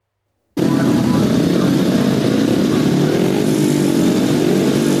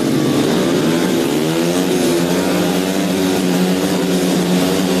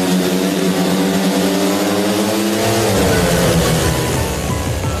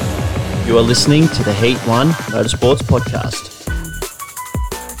You are listening to the H1M Motorsports Podcast.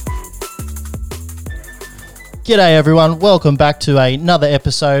 G'day everyone, welcome back to another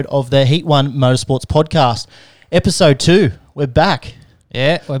episode of the H1M Motorsports Podcast. Episode 2, we're back.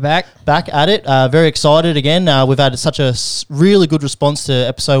 Yeah, we're back. Back at it, very excited again. We've had such a really good response to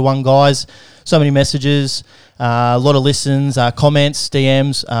episode 1, guys. So many messages, a lot of listens, comments,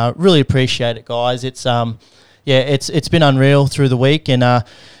 DMs. Really appreciate it, guys. It's been unreal through the week, and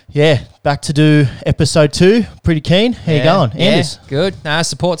back to do episode 2. Pretty keen. How you going, Anders? Good.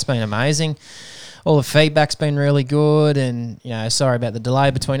 Support's been amazing. All the feedback's been really good, and sorry about the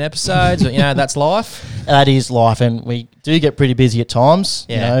delay between episodes, but that's life. That is life, and we do get pretty busy at times.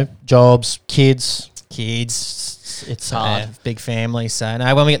 Yeah. Jobs, kids. It's hard. Big family, so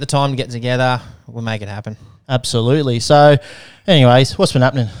when we get the time to get together, we'll make it happen. Absolutely. So, anyways, what's been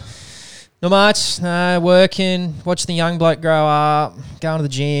happening? Not much. No, working, watching the young bloke grow up, going to the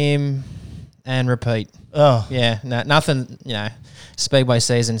gym, and repeat. Oh, Yeah, nothing. Speedway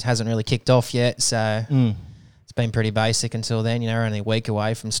season hasn't really kicked off yet, so it's been pretty basic until then. We're only a week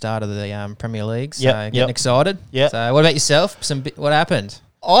away from start of the Premier League, so getting excited. Yeah. So, what about yourself? What happened?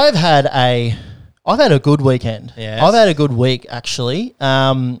 I've had a good weekend. Yes. I've had a good week actually.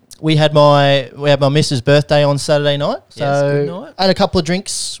 We had my missus' birthday on Saturday night, so Yes, good night. I had a couple of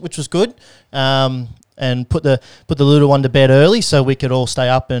drinks, which was good. And put the little one to bed early so we could all stay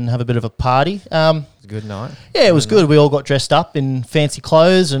up and have a bit of a party. It was a good night. Yeah, it was good. We all got dressed up in fancy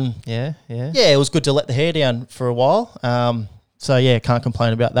clothes, and Yeah. it was good to let the hair down for a while. Can't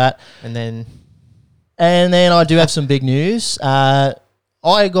complain about that. And then I do have some big news.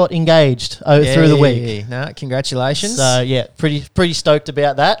 I got engaged through the week. No, congratulations. So, pretty stoked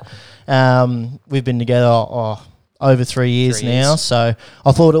about that. We've been together over 3 years 3 now, years. so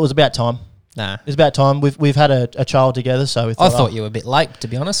I thought it was about time. Nah. It's about time. We've had a child together, so we I thought... thought you were a bit late, to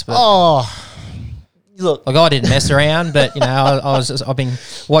be honest. But Look. I didn't mess around, but I've been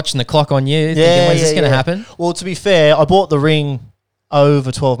watching the clock on you, thinking, when's this going to happen? Well, to be fair, I bought the ring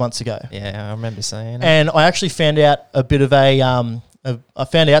over 12 months ago. Yeah, I remember saying it. And I actually found out a bit of I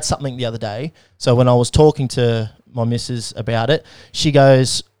found out something the other day. So when I was talking to my missus about it, she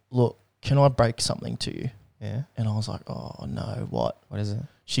goes, "Look, can I break something to you?" Yeah. And I was like, "Oh no, what?" What is it?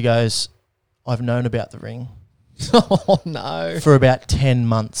 She goes, "I've known about the ring Oh, no. for about 10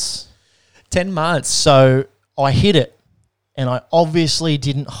 months." 10 months. So I hid it, and I obviously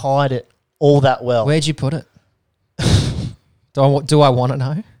didn't hide it all that well. Where'd you put it? Do I want to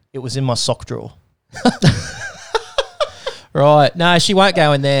know? It was in my sock drawer. Right. No, she won't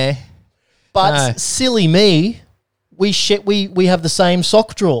go in there. But No. silly me, we have the same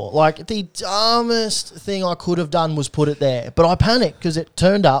sock drawer. Like, the dumbest thing I could have done was put it there. But I panicked because it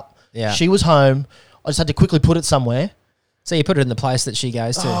turned up. Yeah. She was home. I just had to quickly put it somewhere. So you put it in the place that she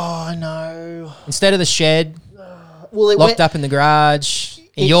goes to. Oh, I know. Instead of the shed, Well, it locked up in the garage,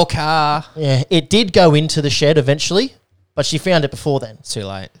 in your car. Yeah, it did go into the shed eventually, but she found it before then. It's too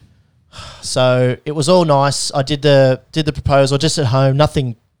late. So it was all nice. I did the proposal just at home.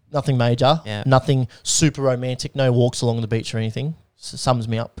 Nothing major. Yeah. Nothing super romantic. No walks along the beach or anything. Sums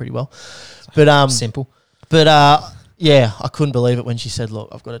me up pretty well. But Simple. But I couldn't believe it when she said, "Look,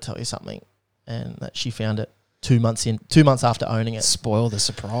 I've got to tell you something," and that she found it 2 months after owning it. Spoil the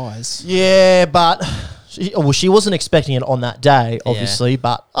surprise. Yeah, but she wasn't expecting it on that day, obviously.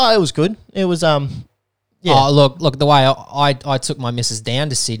 But it was good. It was Yeah. Oh, look, the way I took my missus down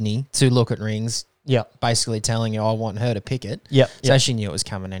to Sydney to look at rings, Yeah. basically telling her I want her to pick it. Yeah. So she knew it was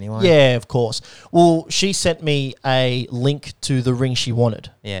coming anyway. Yeah, of course. Well, she sent me a link to the ring she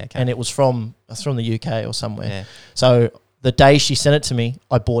wanted. Yeah. Okay. And it was from the UK or somewhere. Yeah. So the day she sent it to me,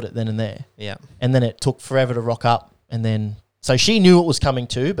 I bought it then and there. Yeah. And then it took forever to rock up. And then, so she knew it was coming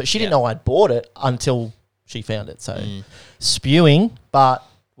too, but she didn't know I'd bought it until she found it. So spewing, but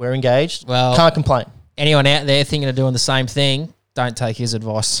we're engaged. Well, can't complain. anyone out there thinking of doing the same thing, don't take his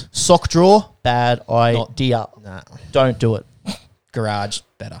advice. Sock drawer, bad idea. Nah. Don't do it. Garage,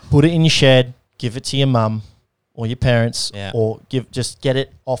 better. Put it in your shed, give it to your mum or your parents, Yeah. or just get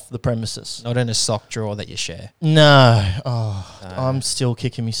it off the premises. Not in a sock drawer that you share. No. I'm still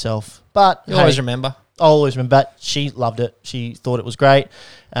kicking myself. But You always remember. I'll always remember that. She loved it. She thought it was great.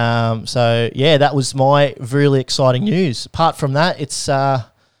 That was my really exciting news. Apart from that, it's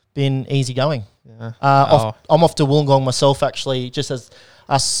been easy going. Yeah. I'm off to Wollongong myself, actually, just as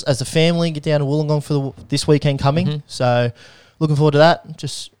us as a family get down to Wollongong for this weekend coming. Mm-hmm. So looking forward to that.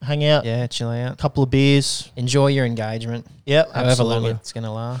 Just hang out, Yeah, chill out. couple of beers. Enjoy your engagement. Yeah, However absolutely. long it's going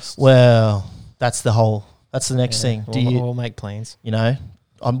to last. Well, that's the next thing. We'll make plans.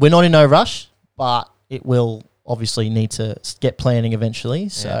 We're not in no rush, but it will obviously need to get planning eventually.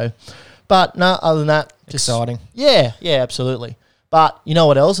 So, But no, other than that, just Exciting. Yeah, absolutely. But you know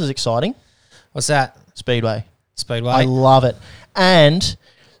what else is exciting? What's that? Speedway. Speedway. I love it. And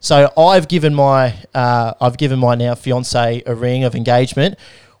so I've given my now fiance a ring of engagement.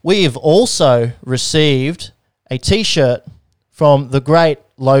 We have also received a T-shirt from the great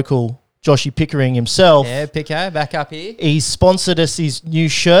local Joshy Pickering himself. Yeah, Pico, back up here. He's sponsored us his new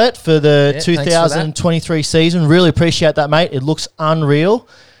shirt for the 2023 season. Really appreciate that, mate. It looks unreal.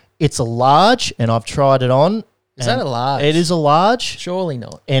 It's a large, and I've tried it on. Is that a large? It is a large. Surely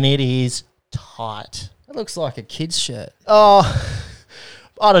not. And it is tight. That looks like a kid's shirt. Oh,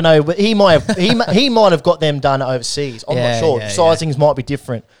 I don't know, but he might have got them done overseas. I'm not sure. Sizings might be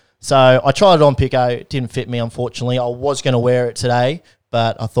different. So I tried it on Pico. It didn't fit me, unfortunately. I was going to wear it today,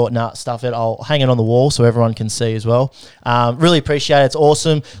 but I thought, nah, stuff it. I'll hang it on the wall so everyone can see as well. Really appreciate it. It's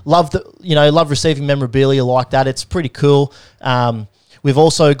awesome. Love receiving memorabilia like that. It's pretty cool. We've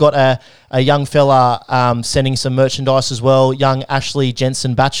also got a young fella sending some merchandise as well, young Ashley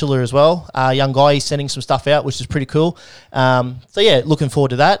Jensen Bachelor as well. Young guy, he's sending some stuff out, which is pretty cool. Looking forward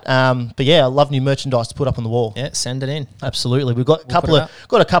to that. But I love new merchandise to put up on the wall. Yeah, send it in. Absolutely. We've got a couple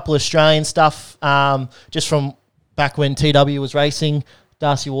of Australian stuff just from back when TW was racing.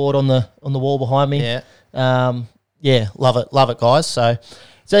 Darcy Ward on the wall behind me. Yeah. Love it, guys. So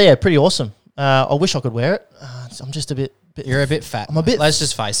pretty awesome. I wish I could wear it. I'm just a bit. You're a bit fat. I'm a bit. Let's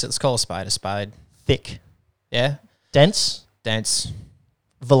just face it. Let's call a spade a spade. Thick. Yeah. Dense.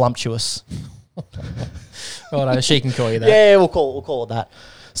 Voluptuous. Righto, she can call you that. Yeah, we'll call it that.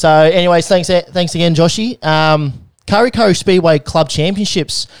 So, anyways, thanks again, Joshy. Kurri Speedway Club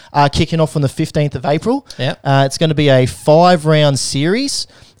Championships are kicking off on the 15th of April. Yeah. It's going to be a 5-round series.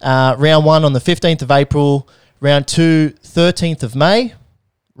 Round 1 on the 15th of April. Round 2, 13th of May.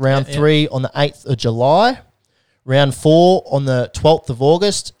 Round 3 on the 8th of July. Round 4 on the 12th of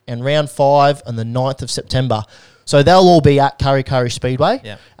August, and round 5 on the 9th of September. So they'll all be at Kurri Speedway.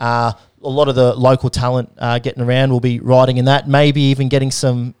 Yeah. A lot of the local talent getting around will be riding in that, maybe even getting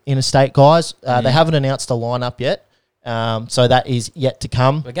some interstate guys. They haven't announced a lineup yet, so that is yet to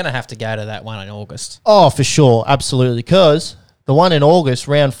come. We're going to have to go to that one in August. Oh, for sure, absolutely, because the one in August,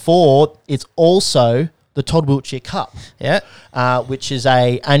 round 4, it's also the Todd Wiltshire Cup, which is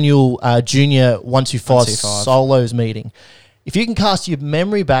a annual junior 125 solos meeting. If you can cast your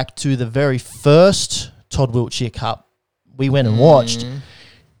memory back to the very first Todd Wiltshire Cup we went and watched.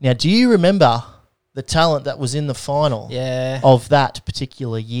 Now, do you remember the talent that was in the final of that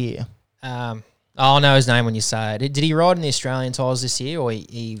particular year? I'll know his name when you say it. Did he ride in the Australian titles this year, or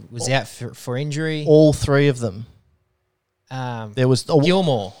he was out for injury? All 3 of them. There was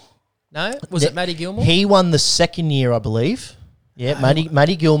Gilmore. No? Was it Matty Gilmore? He won the second year, I believe. Yeah,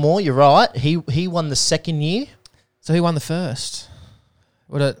 Matty Gilmore, you're right. He won the second year. So he won the first?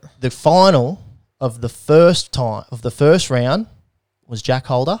 The final of the first round was Jack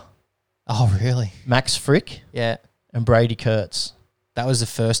Holder. Oh, really? Max Frick. Yeah. And Brady Kurtz. That was the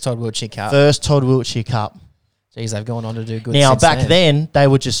first Todd Wiltshire Cup. First Todd Wiltshire Cup. Jeez, they've gone on to do good. Now, back then, they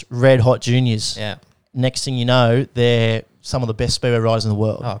were just red hot juniors. Yeah. Next thing you know, they're some of the best speedway riders in the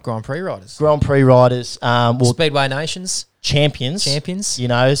world. Oh, Grand Prix riders. Grand Prix riders. Speedway Nations. Champions. You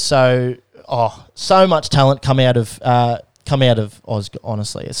know, so much talent come out of Oz.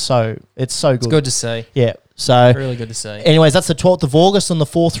 Honestly, it's so good. It's good to see. Yeah. So really good to see. Anyways, that's the 12th of August on the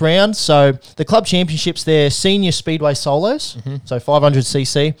 4th round. So the club championships, they're senior speedway solos, so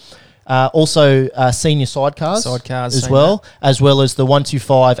 500cc. Also senior sidecars as well as the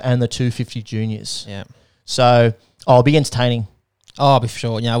 125 and the 250 juniors. Yeah. So it'll be entertaining. Oh, for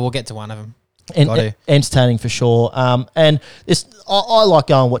sure. Yeah, we'll get to one of them. Entertaining for sure. And I like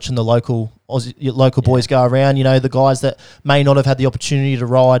going and watching the local boys go around. You know, the guys that may not have had the opportunity to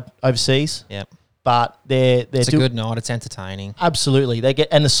ride overseas. Yeah. But it's a good night. It's entertaining. Absolutely.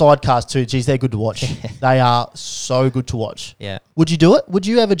 And the sidecars too. Geez, they're good to watch. They are so good to watch. Yeah. Would you do it? Would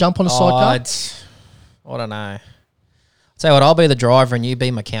you ever jump on a sidecar? I don't know. Tell you what, I'll be the driver and you be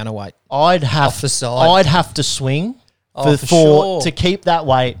my counterweight. I'd have to swing to keep that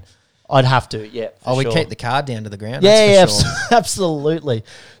weight. I'd have to, yeah. We keep the car down to the ground. Yeah, absolutely.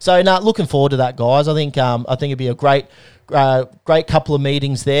 So, looking forward to that, guys. I think it'd be a great couple of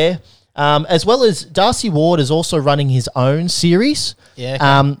meetings there. As well as Darcy Ward is also running his own series. Yeah.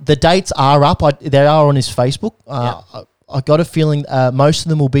 Okay. The dates are up. They are on his Facebook. I got a feeling most of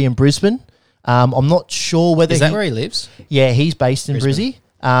them will be in Brisbane. I'm not sure whether is that where he lives. Yeah, he's based in Brizzy.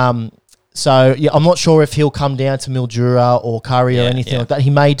 So I'm not sure if he'll come down to Mildura or Kurri or anything like that. He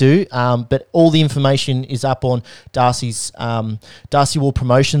may do, but all the information is up on Darcy Ward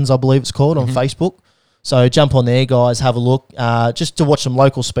Promotions, I believe it's called, on Facebook. So jump on there, guys. Have a look, just to watch some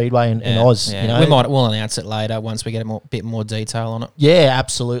local speedway in Oz. Yeah. You know? We'll announce it later once we get a bit more detail on it. Yeah,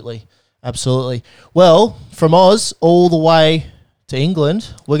 absolutely. Well, from Oz all the way to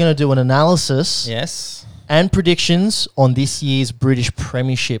England, we're going to do an analysis. Yes. And predictions on this year's British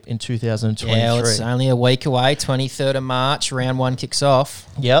Premiership in 2023. Yeah, well, it's only a week away. 23rd of March, round 1 kicks off.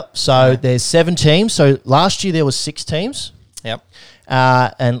 Yep. So there's 7 teams. So last year there was 6 teams. Yep.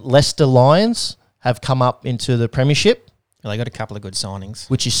 And Leicester Lions have come up into the Premiership. Well, they got a couple of good signings,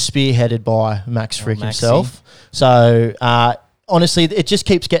 which is spearheaded by Max Frick himself. So honestly, it just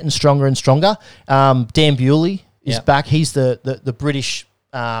keeps getting stronger and stronger. Dan Bewley is back. He's the British.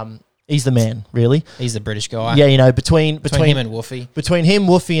 He's the man, really. He's the British guy. Yeah, you know, between him and Woofy. Between him,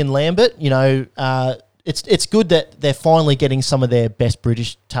 Woofy, and Lambert, you know, it's good that they're finally getting some of their best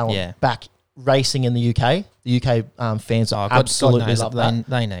British talent back racing in the UK. The UK fans absolutely love that.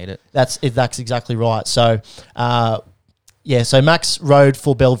 They need it. That's exactly right. So, so Max rode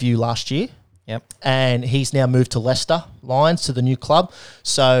for Bellevue last year. Yep. And he's now moved to Leicester Lions, to the new club.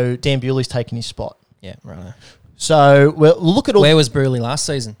 So Dan Bewley's taken his spot. Yeah, right. So we'll look at all. Where was Bewley last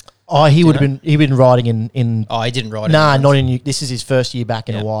season? Oh, he would have been riding in. Oh, he didn't ride. Nah, not in. This is his first year back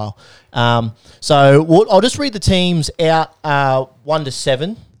in a while. So I'll just read the teams out 1 to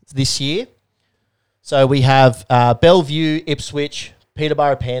 7 this year. So we have Bellevue, Ipswich,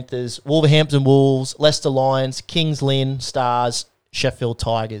 Peterborough Panthers, Wolverhampton Wolves, Leicester Lions, Kings Lynn Stars, Sheffield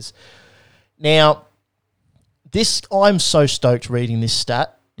Tigers. Now, I'm so stoked reading this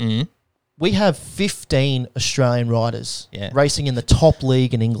stat. Mm-hmm. We have 15 Australian riders racing in the top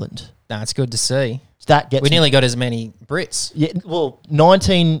league in England. That's good to see. We nearly got as many Brits. Yeah, well,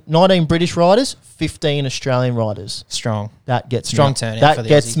 19 British riders, 15 Australian riders. Strong. That gets strong turnout. That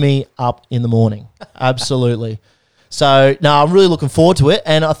gets me up in the morning. Absolutely. So, no, I'm really looking forward to it.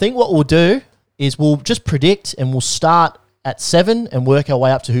 And I think what we'll do is we'll just predict and we'll start at 7 and work our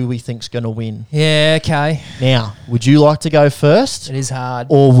way up to who we think's going to win. Yeah, okay. Now, would you like to go first? It is hard.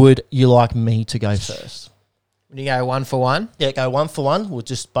 Or would you like me to go first? Would you go 1 for 1? Yeah, go 1 for 1. We'll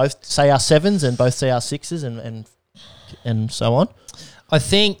just both say our 7s and both say our 6s and so on. I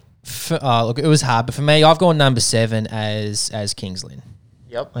think, look, it was hard, but for me, I've gone number 7 as Kings Lynn.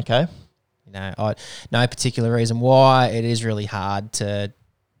 Yep. Okay. You know, no particular reason why. It is really hard to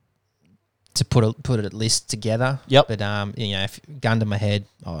put a list together. Yep. But you know, if gun to my head,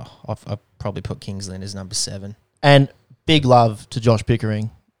 I've probably put Kings Lynn as number 7. And big love to Josh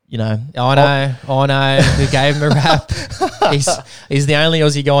Pickering. You know, I know. Who gave him a rap? He's the only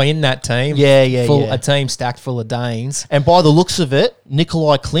Aussie guy in that team. Yeah. A team stacked full of Danes. And by the looks of it,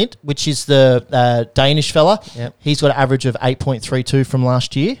 Nikolai Klint, which is the Danish fella, he's got an average of 8.32 from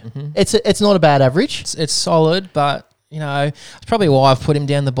last year. Mm-hmm. It's not a bad average. It's solid, but you know, it's probably why I've put him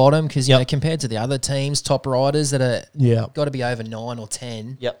down the bottom because you know, compared to the other teams, top riders that are got to be over 9 or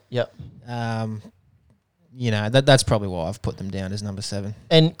 10. Yep. You know, that's probably why I've put them down as number 7.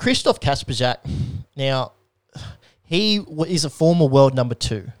 And Christoph Kasperzak, now, he is a former world number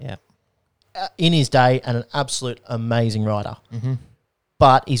 2 in his day and an absolute amazing rider. Mm-hmm.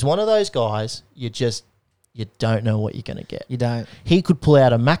 But he's one of those guys you don't know what you're going to get. You don't. He could pull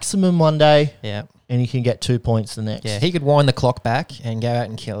out a maximum one day and he can get 2 points the next. Yeah, he could wind the clock back and go out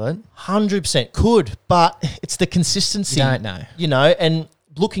and kill it. 100% could, but it's the consistency. You don't know. You know, and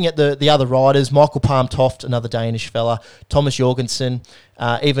looking at the other riders, Michael Palm-Toft, another Danish fella, Thomas Jorgensen,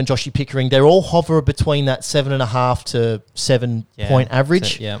 even Joshy Pickering, they're all hover between that 7.5 to 7 point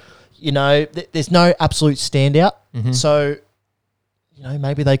average. So, you know, there's no absolute standout. Mm-hmm. So, you know,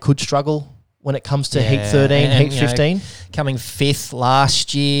 maybe they could struggle when it comes to Heat 13, Heat 15. Know, coming 5th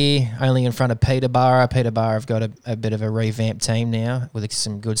last year, only in front of Peterborough. Peterborough have got a bit of a revamped team now with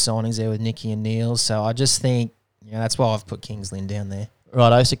some good signings there with Nicky and Neil. So I just think, you know, that's why I've put Kings Lynn down there.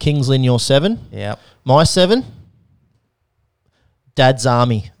 Righto, so Kings Lynn, your 7. Yep. My 7, Dad's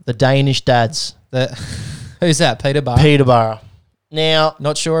Army, the Danish dads. Who's that, Peterborough? Peterborough. Now,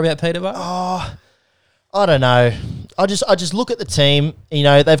 not sure about Peterborough? Oh, I don't know. I just look at the team. You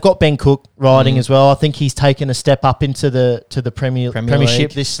know, they've got Ben Cook riding as well. I think he's taken a step up into the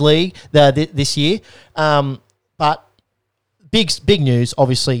Premiership this year. But big news,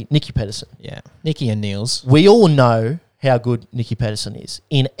 obviously, Nicky Pedersen. Yeah, Nicky and Niels. We all know how good Nicky Pedersen is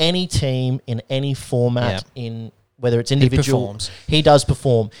in any team, in any format, in whether it's individual. He does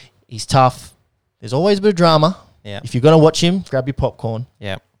perform. He's tough. There's always a bit of drama. Yeah. If you're going to watch him, grab your popcorn.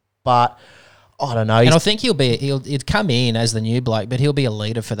 Yeah. But I don't know. And I think he'd come in as the new bloke, but he'll be a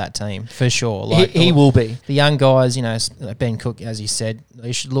leader for that team for sure. Like he will be. The young guys, you know, Ben Cook, as you said,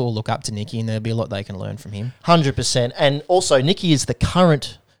 they should all look up to Nicky, and there'll be a lot they can learn from him. 100%. And also, Nicky is the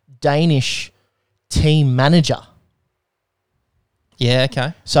current Danish team manager. Yeah,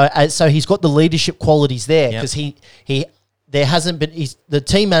 okay. So he's got the leadership qualities there Yep. because there hasn't been he's the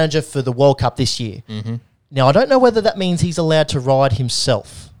team manager for the World Cup this year. Mm-hmm. Now I don't know whether that means he's allowed to ride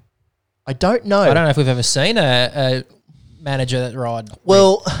himself. I don't know. I don't know if we've ever seen a manager that ride.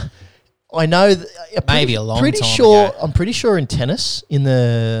 Well, I know that, Maybe a long pretty time sure ago. I'm pretty sure in tennis in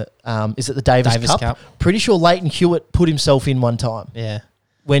the is it the Davis Cup? Pretty sure Leighton Hewitt put himself in one time. Yeah.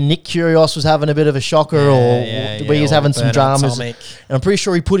 When Nick Kyrgios was having a bit of a shocker where he was having some dramas. And I'm pretty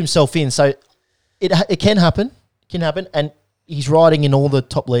sure he put himself in. So it can happen. It can happen. And he's riding in all the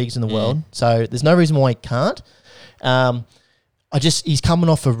top leagues in the world. So there's no reason why he can't. He's coming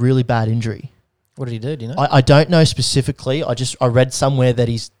off a really bad injury. What did he do? Do you know? I don't know specifically. I read somewhere that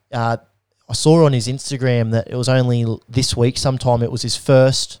I saw on his Instagram that it was only this week sometime it was his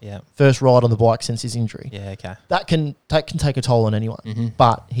first ride on the bike since his injury. Yeah, okay. That can take a toll on anyone. Mm-hmm.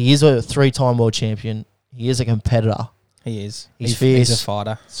 But he is a 3-time world champion. He is a competitor. He is. He's fierce. He's a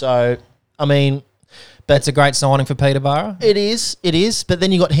fighter. So, I mean... That's a great signing for Peterborough. It is. But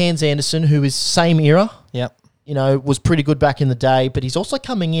then you got Hans Anderson, who is same era. Yep. You know, was pretty good back in the day, but he's also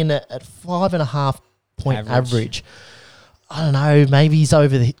coming in at 5.5 point average. I don't know. Maybe he's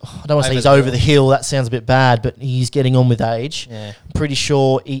over the... I don't want to say he's over the hill. That sounds a bit bad, but he's getting on with age. Yeah. I'm pretty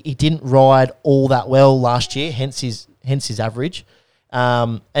sure he didn't ride all that well last year, hence his average.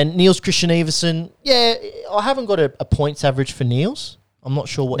 And Niels Christian Everson, I haven't got a points average for Niels. I'm not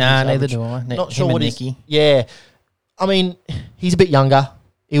sure what. Nah, neither do I. Not sure what Nicky. Yeah, I mean, he's a bit younger.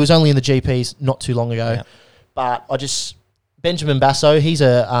 He was only in the GPs not too long ago, but Benjamin Basso, he's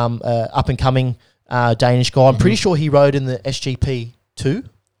a up and coming Danish guy. I'm pretty sure he rode in the SGP 2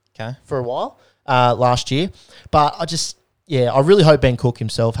 for a while last year. But I really hope Ben Cook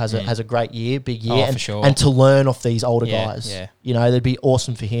himself has a great year, big year, for sure. and to learn off these older guys. Yeah. You know, that'd be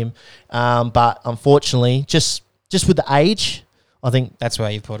awesome for him. But unfortunately, just with the age, I think that's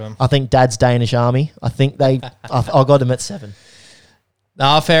where you put him. I think Dad's Danish Army. I think I got him at 7.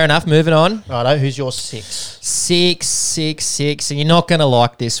 No, fair enough. Moving on. Righto, who's your 6? 6. And you're not going to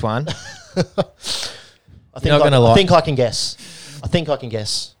like this one. I think I can guess.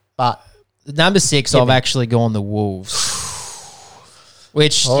 But number 6, I've actually gone the Wolves.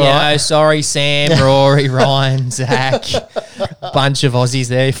 Which, right. sorry, Sam, Rory, Ryan, Zach, bunch of Aussies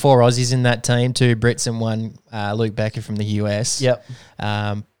there. 4 Aussies in that team, 2 Brits and 1 Luke Becker from the US. Yep.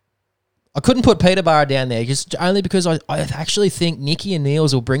 I couldn't put Peterborough down there just only because I actually think Nicky and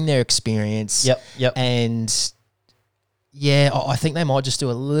Niels will bring their experience. Yep. And, I think they might just do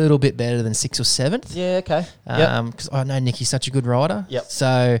a little bit better than 6th or 7th. Yeah, okay. Because I know Nicky's such a good rider. Yep.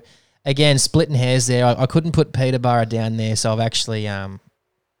 So... Again, splitting hairs there. I couldn't put Peterborough down there, so I've actually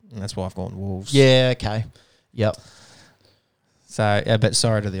that's why I've gone Wolves. Yeah, okay. Yep. So, but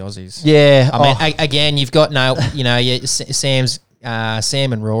sorry to the Aussies. Yeah. I mean, again, you've got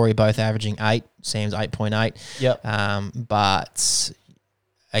Sam and Rory both averaging 8. Sam's 8.8. Yep. But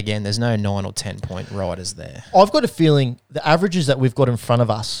again, there's no 9 or 10 point riders there. I've got a feeling the averages that we've got in front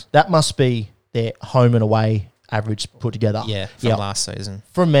of us, that must be their home and away average put together. Yeah, from last season.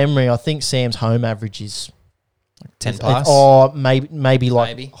 From memory, I think Sam's home average is 10 plus. Maybe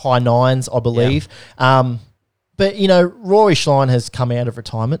high 9s, I believe. Yeah. But Rory Schlein has come out of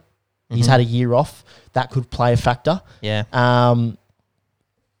retirement. Mm-hmm. He's had a year off. That could play a factor. Yeah. I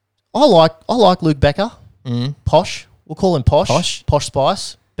like Luke Becker. Mm-hmm. Posh. We'll call him Posh. Posh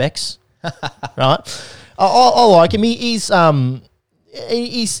Spice. Bex. Right. I like him. He's getting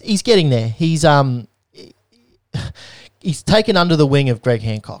there. He's taken under the wing of Greg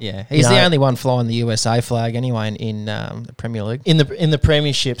Hancock. Yeah, he's the only one flying the USA flag anyway in the Premier League. In the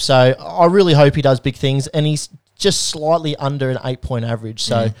Premiership. So I really hope he does big things, and he's just slightly under an 8-point average.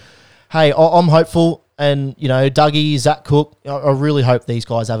 So, hey, I'm hopeful, and Dougie, Zach Cook, I really hope these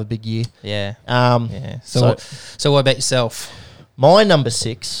guys have a big year. Yeah. So what about yourself? My number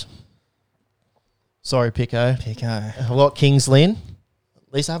 6. Sorry, Pico. I've got Kings Lynn.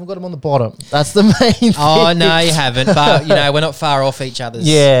 At least I haven't got him on the bottom. That's the main thing. Oh, no, you haven't. But, we're not far off each other's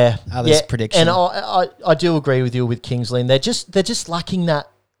prediction. And I do agree with you with Kings Lynn. They're just lacking that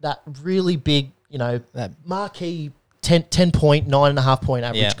really big, that marquee 10 point, 9.5 point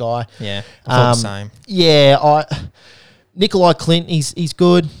average guy. Yeah, I thought the same. Yeah, Nikolai Clint, he's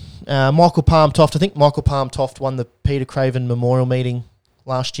good. Michael Palm Toft, I think Michael Palm Toft won the Peter Craven Memorial Meeting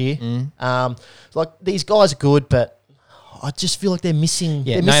last year. These guys are good, but I just feel like they're missing.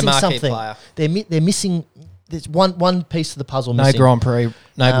 They're missing something. Player. They're missing. There's one piece of the puzzle no missing. Grand Prix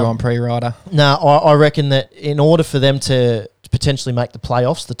rider. No, I reckon that in order for them to potentially make the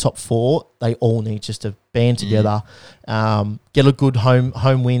playoffs, the top 4, they all need just to band together, get a good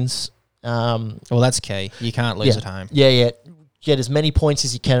home wins, Um, Well, that's key. You can't lose at home. Yeah. Get as many points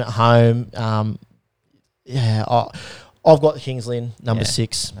as you can at home. I've got Kings Lynn, number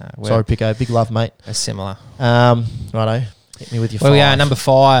 6. Sorry, Pico. Big love, mate. That's similar. Righto. Hit me with your Where 5. we are, number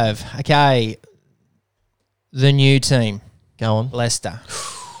 5. Okay. The new team, Go on. Leicester.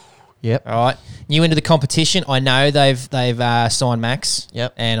 Yep. All right. New into the competition. I know they've signed Max.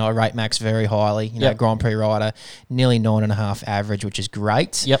 Yep. And I rate Max very highly. You know, Yep. Grand Prix rider, nearly 9.5 average, which is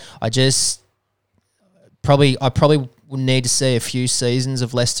great. Yep. I probably would need to see a few seasons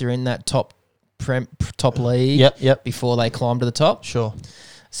of Leicester in that top league. Yep. Before they climb to the top. Sure.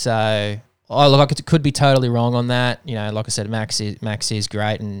 So, I could be totally wrong on that. You know, like I said, Max is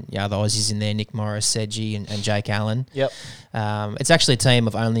great, and the Aussies in there, Nick Morris, Sedgie, and Jake Allen. Yep. It's actually a team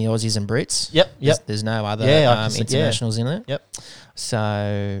of only Aussies and Brits. Yep. There's no other internationals in it. Yep.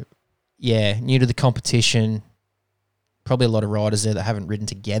 So, new to the competition. Probably a lot of riders there that haven't ridden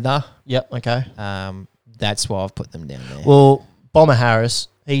together. Yep. Okay. That's why I've put them down there. Well, Bomber Harris,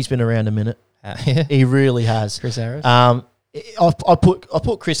 he's been around a minute. He really has. Chris Harris. I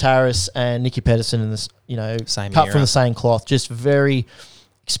put Chris Harris and Nicky Pedersen in this, Same cut era. from the same cloth. Just very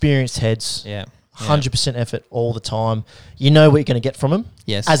experienced heads. Yeah. 100% effort all the time. You know what you're going to get from them.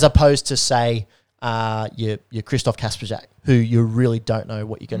 Yes. As opposed to say your Christoph Kasperzak, who you really don't know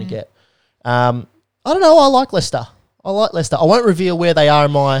what you're going to get. I don't know. I like Leicester. I won't reveal where they are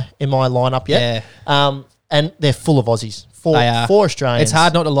in my lineup yet. Yeah. And they're full of Aussies. They are. 4 Australians. It's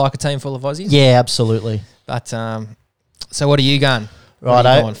hard not to like a team full of Aussies. Yeah, absolutely. But so what are you going? Right, What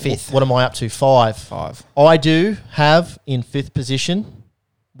are you going? 5th. What am I up to? 5. 5. I do have in 5th position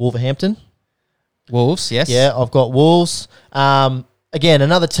Wolverhampton. Wolves, yes. Yeah, I've got Wolves. Again,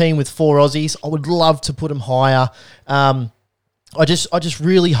 another team with 4 Aussies. I would love to put them higher. I just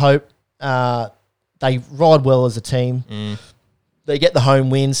really hope they ride well as a team. They get the home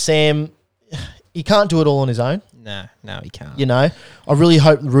win. Sam, he can't do it all on his own. No, he can't. I really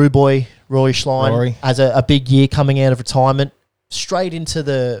hope Roy Schlein has a big year coming out of retirement, straight into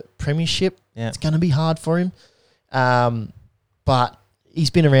the Premiership. Yeah. It's going to be hard for him. But he's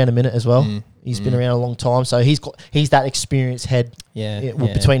been around a minute as well. He's been around a long time, so he's that experienced head.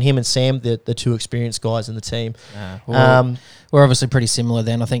 Between him and Sam, the 2 experienced guys in the team. We're obviously pretty similar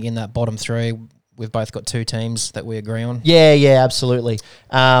then. I think in that bottom 3, we've both got 2 teams that we agree on. Yeah, absolutely.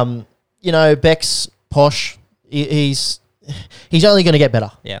 Beck's posh. He's only going to get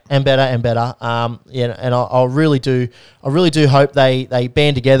better. Yeah. And better and better. And I really do hope they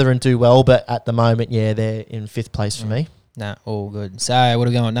band together and do well. But at the moment, they're in 5th place for me. No, all good. So what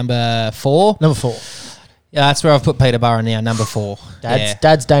are we going? Number 4? Number 4. Yeah, that's where I've put Peterborough now. Number 4.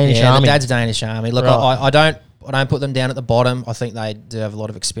 Dad's Danish Army. Dad's Danish Army. Look, Right. I don't put them down at the bottom. I think they do have a lot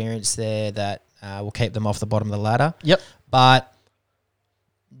of experience there that will keep them off the bottom of the ladder. Yep. But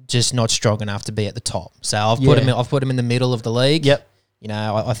just not strong enough to be at the top. So I've put them in the middle of the league. Yep.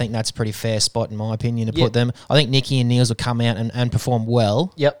 I think that's a pretty fair spot in my opinion to put them. I think Nicky and Niels will come out and perform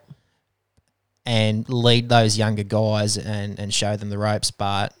well. Yep. And lead those younger guys and show them the ropes,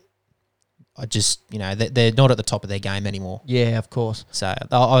 but I just, they're not at the top of their game anymore. Yeah, of course. So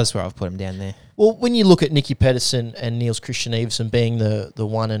that's where I've put them down there. Well, when you look at Nicky Pedersen and Niels Christian Everson being the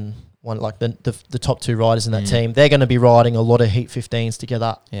one like the top 2 riders in that team, they're going to be riding a lot of Heat 15s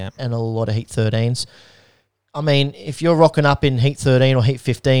together and a lot of Heat 13s. I mean, if you're rocking up in Heat 13 or Heat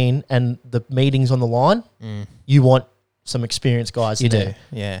 15 and the meeting's on the line, you want some experienced guys in there.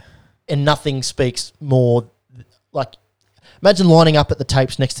 Yeah. And nothing speaks more like imagine lining up at the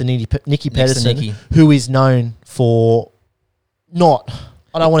tapes next to Nicky Pedersen, who is known for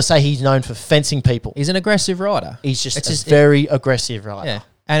I don't want to say he's known for fencing people. He's an aggressive rider. He's just very aggressive rider. Yeah.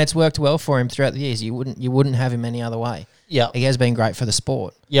 And it's worked well for him throughout the years. You wouldn't have him any other way. Yeah. He has been great for the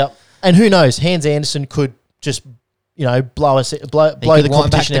sport. Yep. And who knows, Hans Anderson could just, blow the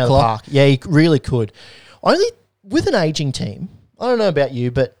competition out of the park. Yeah, he really could. Only with an aging team, I don't know about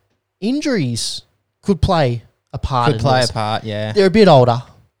you, but injuries could play a part. Yeah. They're a bit older,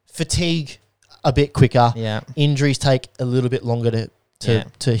 fatigue a bit quicker. Yeah. Injuries take a little bit longer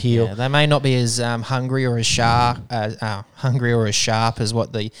to heal. Yeah. They may not be as hungry or as sharp as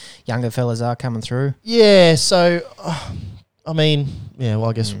what the younger fellas are coming through. Yeah. So, I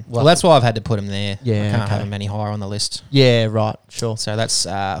guess. Well, that's why I've had to put him there. Yeah. I can't have him any higher on the list. Yeah. Right. Sure. So that's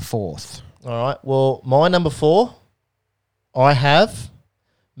 4th. All right. Well, my number 4, I have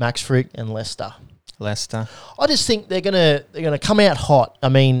Max Frick and Leicester. I just think they're gonna come out hot. I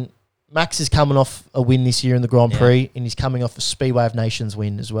mean, Max is coming off a win this year in the Grand Prix, and he's coming off a Speedway of Nations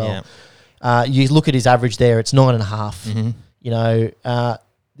win as well. Yeah. You look at his average there; it's 9.5.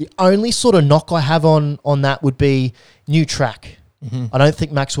 The only sort of knock I have on that would be new track. I don't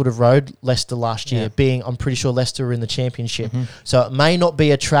think Max would have rode Leicester last year, Yeah. I'm pretty sure Leicester were in the championship. So it may not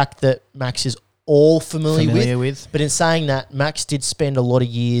be a track that Max is all familiar with. But in saying that, Max did spend a lot of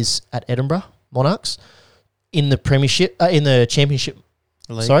years at Edinburgh Monarchs in the Premiership, in the Championship.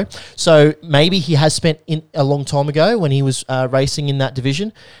 League. Sorry. So maybe he has spent in a long time ago when he was racing in that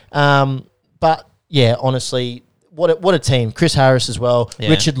division. But yeah, honestly, what a team. Chris Harris as well. Yeah.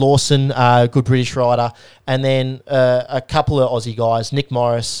 Richard Lawson, good British rider. And then a couple of Aussie guys, Nick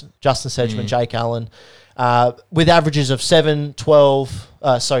Morris, Justin Sedgman, Jake Allen, with averages of 7.12,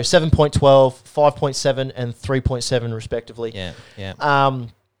 5.7, and 3.7 respectively. Yeah.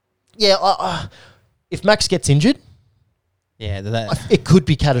 If Max gets injured, Yeah. it could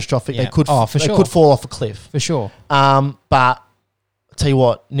be catastrophic. Yeah. They could For they sure. could fall off a cliff. For sure. But I'll tell you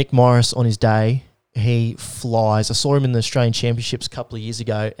what, Nick Morris on his day, he flies. I saw him in the Australian Championships a couple of years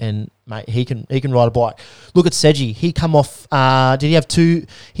ago, and mate, he can ride a bike. Look at Sedgy. He come off. Did he have two?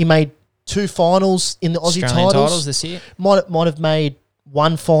 He made 2 finals in the Aussie Australian titles. titles this year. Might have made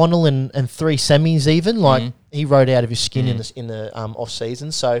 1 final and 3 semis even. Like he rode out of his skin in the off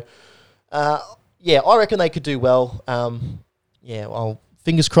season. So I reckon they could do well. Well,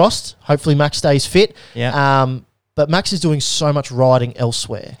 fingers crossed. Hopefully Max stays fit. Yeah. But Max is doing so much riding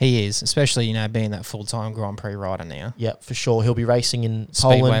elsewhere. He is, especially, being that full-time Grand Prix rider now. Yeah, for sure. He'll be racing in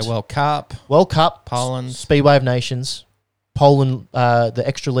Speedway Poland. World Cup. World Cup. Poland. Speedway of Nations. Poland, the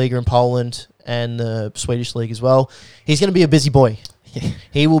Extra Liga in Poland and the Swedish League as well. He's going to be a busy boy. Yeah.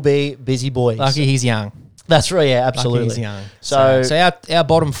 He will be busy boy. Lucky he's young. That's right, yeah, absolutely. Lucky he's young. So our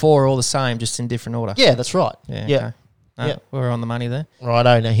bottom 4 are all the same, just in different order. yeah, that's right. Yeah. Yeah. Okay. Yeah. We're on the money there.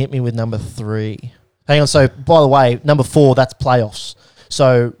 Righto, now hit me with number 3. Hang on, so by the way, number 4, that's playoffs.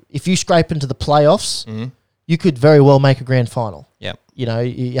 So if you scrape into the playoffs, you could very well make a grand final. Yep.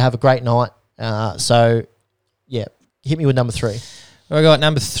 You have a great night. So, yeah, hit me with number 3. I got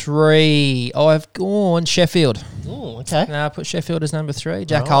number 3. I've gone Sheffield. Oh, okay. I put Sheffield as number 3.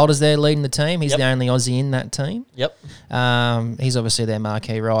 Jack Right. Holder's there leading the team. He's Yep. the only Aussie in that team. Yep. He's obviously their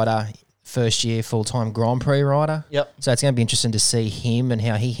marquee rider, first year full-time Grand Prix rider. Yep. So it's going to be interesting to see him and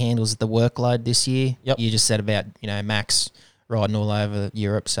how he handles the workload this year. Yep. You just said about, Max riding all over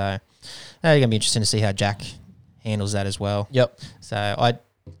Europe. So it's going to be interesting to see how Jack handles that as well. Yep. So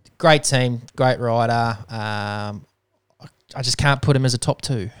great team, great rider. I just can't put him as a top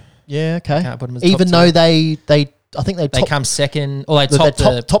 2. Yeah, okay. Can't put him as Even top though two. they I think they Come second, or they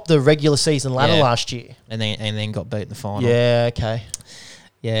topped the regular season ladder Yeah. last year. and then got beat in the final. Yeah, okay.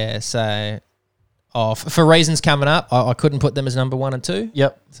 Yeah, so for reasons coming up, I couldn't put them as number 1 and 2.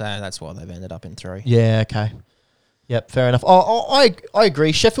 Yep. So that's why they've ended up in 3. Yeah, okay. Yep, fair enough. I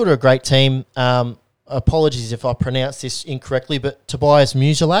agree. Sheffield are a great team. Apologies if I pronounce this incorrectly, but Tobias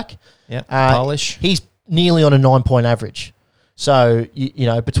Musilak, Yeah, Polish. He's nearly on a 9-point average. So,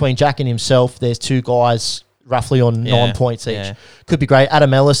 between Jack and himself, there's 2 guys roughly on 9 points each. Yeah. Could be great.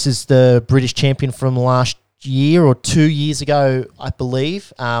 Adam Ellis is the British champion from last year or 2 years ago, I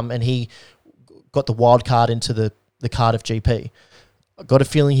believe, and he got the wild card into the Cardiff GP. I got a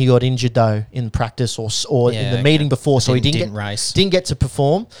feeling he got injured though in practice or in the meeting before, so he didn't race. Didn't get to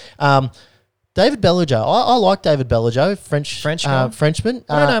perform. David Belligeau, I like David Belligeau, Frenchman.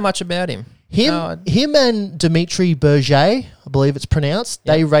 I don't know much about him. Him and Dimitri Berger, I believe it's pronounced.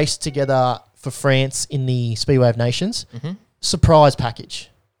 They raced together for France in the Speedway of Nations. Surprise package.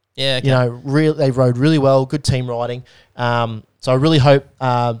 Yeah, okay. They rode really well. Good team riding. So I really hope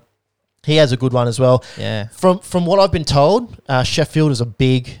he has a good one as well. Yeah. From what I've been told, Sheffield is a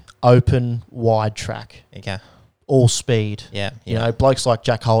big, open, wide track. Okay. All speed. Yeah. Blokes like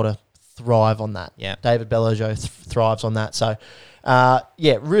Jack Holder thrive on that. Yeah. David Belligeau thrives on that. So,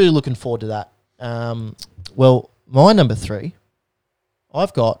 really looking forward to that. My number 3,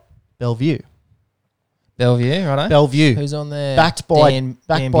 I've got Bellevue. Bellevue, righto. Bellevue. Who's on there? Backed by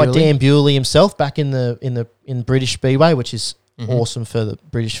Dan Bewley himself, back in British Speedway, which is awesome for the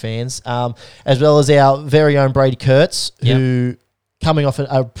British fans, as well as our very own Brady Kurtz, who coming off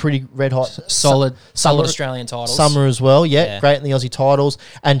a pretty red hot solid summer Australian titles. Summer as well, great in the Aussie titles,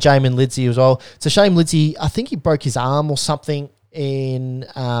 and Jamin Lidsey as well. It's a shame Lidsey, I think he broke his arm or something in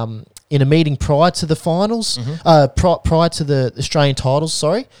a meeting prior to the finals, prior to the Australian titles.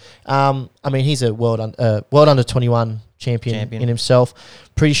 Sorry, he's a world under 21 champion in himself.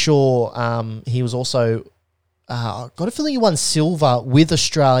 Pretty sure he was also got a feeling he won silver with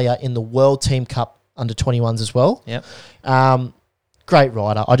Australia in the World Team Cup under 21s as well. Yep. Great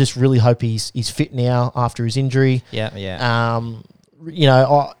rider. I just really hope he's fit now after his injury. Yeah.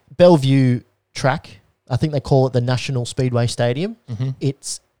 Bellevue track, I think they call it the National Speedway Stadium.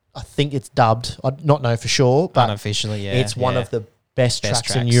 It's I think it's dubbed. I not know for sure, but Unofficially, yeah. it's one of the best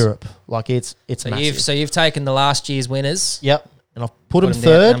tracks in Europe. Like it's massive. You've taken the last year's winners. Yep. And I've put him down at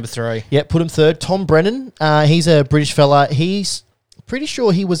third. number 3. Yep, put him third. Tom Brennan. He's a British fella. He's pretty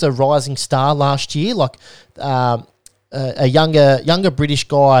sure he was a rising star last year. Like a younger British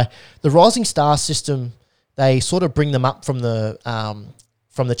guy. The rising star system, they sort of bring them up from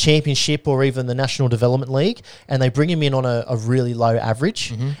the championship or even the National Development League, and they bring him in on a really low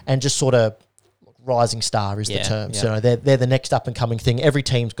average and just sort of rising star is the term. So they're the next up and coming thing. Every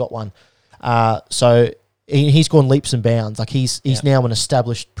team's got one. So he's gone leaps and bounds. Like he's now an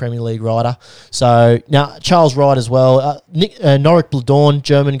established Premier League rider. So now Charles Wright as well. Norik Bladorn,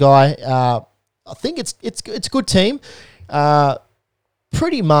 German guy. I think it's a good team.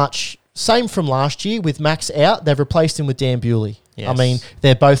 Pretty much same from last year with Max out. They've replaced him with Dan Bewley. Yes. I mean,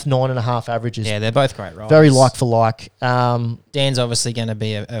 they're both 9.5 averages. Yeah, they're both great riders. Very like for like. Dan's obviously going to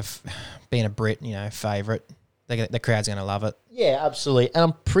be being a Brit, favourite. The crowd's going to love it. Yeah, absolutely. And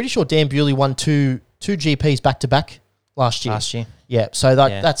I'm pretty sure Dan Bewley won two GPs back to back last year. Yeah, so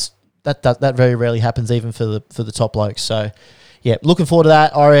that very rarely happens even for the top blokes. So yeah, looking forward to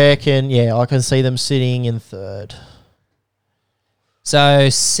that. I reckon. Yeah, I can see them sitting in third. So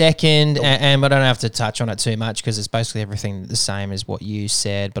second, and I don't have to touch on it too much because it's basically everything the same as what you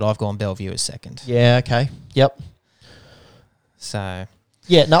said, but I've gone Bellevue as second. Yeah, okay. Yep. So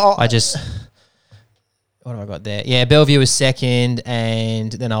yeah, no, what have I got there? Yeah, Bellevue is second,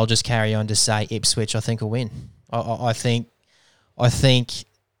 and then I'll just carry on to say Ipswich I think will win. I think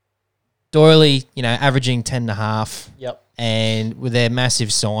Doyley, averaging 10.5. Yep. And with their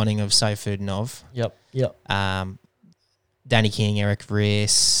massive signing of Seyfudinov. Yep. Danny King, Eric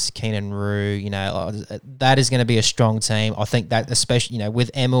Riss, Keenan Rue, that is going to be a strong team. I think that especially, with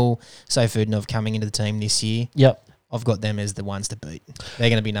Emil Seyfudinov coming into the team this year. Yep. I've got them as the ones to beat. They're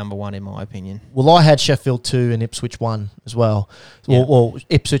going to be number 1 in my opinion. Well, I had Sheffield 2 and Ipswich 1 as well. Yeah. Well,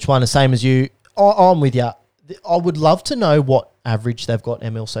 Ipswich 1 the same as you. I'm with you. I would love to know what average they've got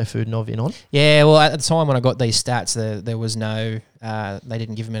Emil Seyfudinov in on. Yeah, well, at the time when I got these stats, there was no, they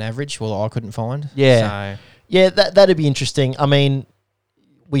didn't give him an average. Well, I couldn't find. Yeah. So. Yeah, that'd be interesting. I mean,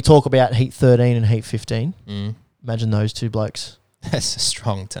 we talk about Heat 13 and Heat 15. Imagine those two blokes. That's a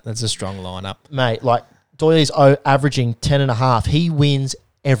strong lineup. Mate, like Doyley's averaging 10.5. He wins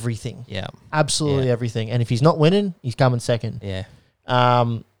everything. Yeah. Absolutely everything. And if he's not winning, he's coming second. Yeah.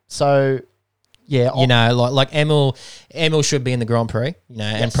 So, yeah. Like Emil should be in the Grand Prix,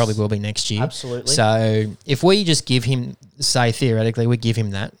 and probably will be next year. Absolutely. So if we just give him, say theoretically, we give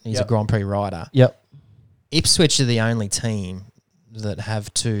him that, he's a Grand Prix rider. Yep. Ipswich are the only team that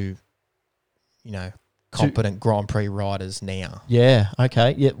have two, competent Grand Prix riders now. Yeah,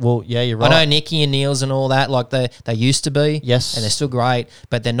 okay. Yeah, well, yeah, you're right. I know Nicky and Niels and all that, like they used to be. Yes. And they're still great,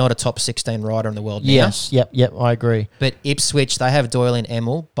 but they're not a top 16 rider in the world now. Yes, yep, I agree. But Ipswich, they have Doyle and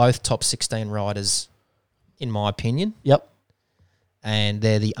Emil, both top 16 riders, in my opinion. Yep. And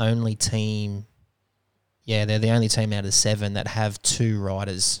they're the only team, out of 7 that have 2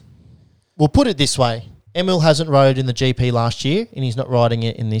 riders. We'll put it this way. Emil hasn't rode in the GP last year, and he's not riding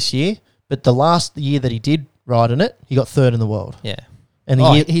it in this year. But the last year that he did ride in it, he got 3rd in the world. Yeah, and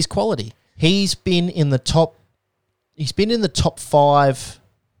he's quality. He's been in the top 5.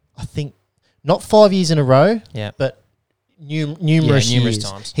 I think not 5 years in a row. Yeah, but numerous years.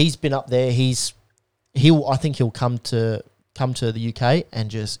 Times. He's been up there. I think he'll come to the UK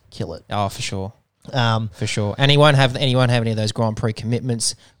and just kill it. Oh, for sure. For sure. And he won't have any of those Grand Prix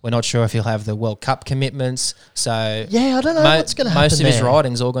commitments. We're not sure if he'll have the World Cup commitments. So yeah, I don't know what's going to happen. Most of his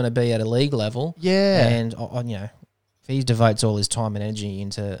riding's all going to be at a league level. Yeah. And if he devotes all his time and energy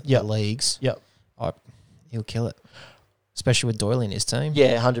into the leagues, he'll kill it. Especially with Doyle in his team.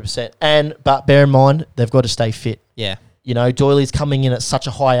 Yeah, 100%. But bear in mind, they've got to stay fit. Yeah. Doyley's coming in at such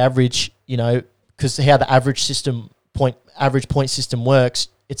a high average, because how the average point system works,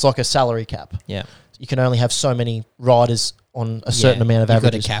 it's like a salary cap. Yeah. You can only have so many riders on a certain amount of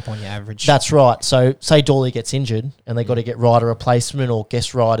averages. You've got a cap on your average. That's right. So say Doyley gets injured and they got to get rider replacement or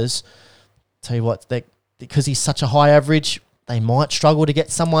guest riders. Tell you what, because he's such a high average, they might struggle to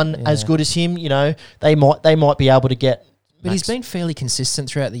get someone as good as him. They might be able to get. But he's been fairly consistent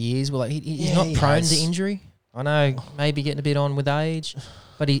throughout the years. Well, he's not prone to injury. I know, maybe getting a bit on with age,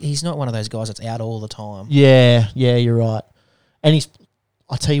 but he's not one of those guys that's out all the time. Yeah, you're right. And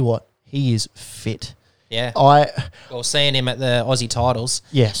I tell you what, he is fit. Yeah. Seeing him at the Aussie titles.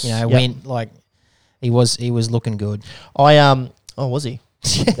 Yes. when he was looking good. Was he?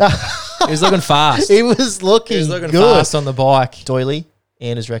 He was looking fast. He was looking good. Fast on the bike. Doyley,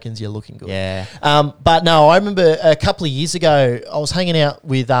 Anders reckons you're looking good. Yeah. But no, I remember a couple of years ago, I was hanging out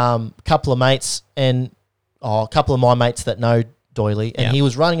with a couple of mates and a couple of my mates that know Doyley, and he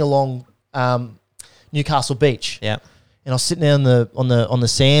was running along Newcastle Beach. Yeah. And I was sitting there on the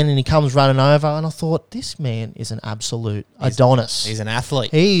sand, and he comes running over, and I thought, this man is an absolute Adonis. He's an athlete.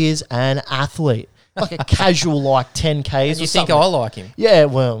 He is an athlete. Like a casual, 10Ks And you or think something. I like him? Yeah,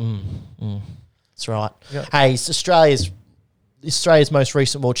 well, that's right. Yeah. Hey, he's Australia's most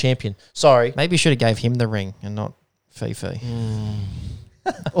recent world champion. Sorry. Maybe you should have gave him the ring and not Fifi.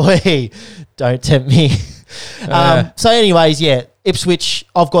 Oi, don't tempt me. So anyways, Ipswich,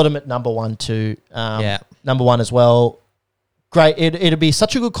 I've got him at number 1 too. Number 1 as well. Great. It'll be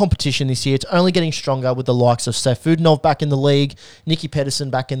such a good competition this year. It's only getting stronger with the likes of Steph Udinov back in the league, Nicky Pedersen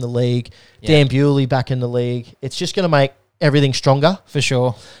back in the league, Dan Bewley back in the league. It's just going to make everything stronger. For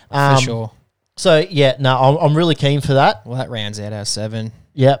sure. So, I'm really keen for that. Well, that rounds out our 7.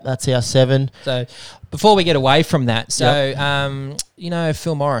 Yep, that's our 7. So, before we get away from that,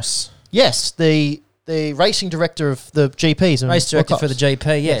 Phil Morris. Yes, the racing director of the GPs. Race director for the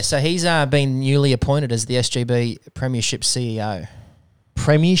GP, yeah. So, he's been newly appointed as the SGB Premiership CEO.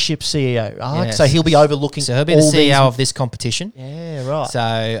 Premiership CEO. Yes. So, he'll be overlooking So, he'll be the CEO of this competition. Yeah, right. So,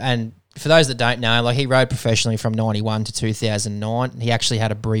 and for those that don't know, he rode professionally from 91 to 2009. He actually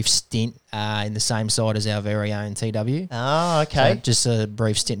had a brief stint in the same side as our very own TW. Oh, okay. So just a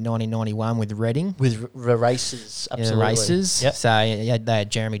brief stint in 1991 with Reading. With the races, absolutely. Yeah, the races. Yep. So they had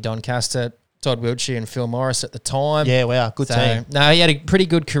Jeremy Doncaster, Todd Wiltshire and Phil Morris at the time. Yeah, wow, good team. No, he had a pretty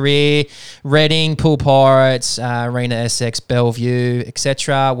good career. Reading, Poole Pirates, Arena Essex, Bellevue,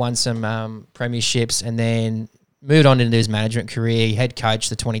 etc. Won some premierships and then moved on into his management career. He head coached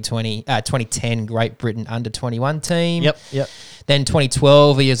the 2010 Great Britain under-21 team. Yep. Then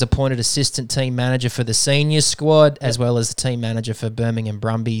 2012, he was appointed assistant team manager for the senior squad, as well as the team manager for Birmingham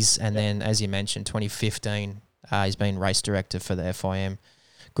Brumbies. And then, as you mentioned, 2015, he's been race director for the FIM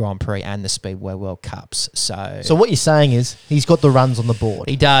Grand Prix and the Speedway World Cups. So what you're saying is he's got the runs on the board.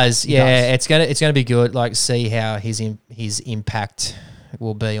 He does. It's gonna be good. See how his impact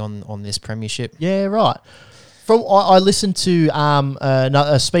will be on this premiership. Yeah, right. I listened to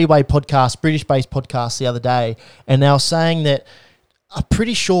a Speedway podcast, British-based podcast the other day, and they were saying that I'm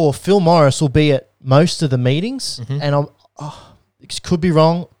pretty sure Phil Morris will be at most of the meetings, and it could be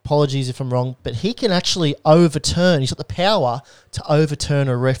wrong. Apologies if I'm wrong, but he can actually overturn. He's got the power to overturn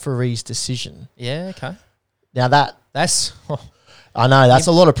a referee's decision. Yeah, okay. Now That's... I know, that's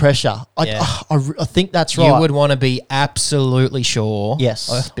a lot of pressure. Yeah. I think that's right. You would want to be absolutely sure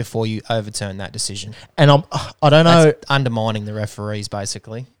before you overturn that decision. And I don't know. That's undermining the referees,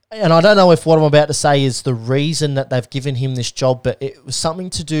 basically. And I don't know if what I'm about to say is the reason that they've given him this job, but it was something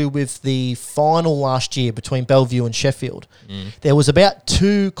to do with the final last year between Bellevue and Sheffield. There was about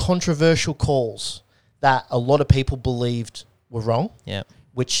 2 controversial calls that a lot of people believed were wrong. Yeah.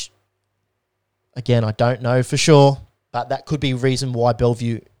 Which, again, I don't know for sure. But that could be a reason why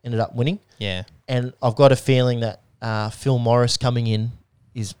Bellevue ended up winning. Yeah. And I've got a feeling that Phil Morris coming in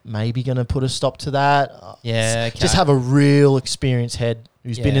is maybe going to put a stop to that. Yeah, okay. Just have a real experienced head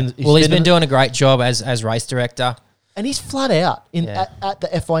who's been in... He's been doing a great job as race director. And he's flat out at the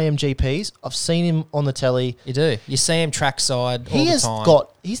FIM GPs. I've seen him on the telly. You do. You see him trackside all the time.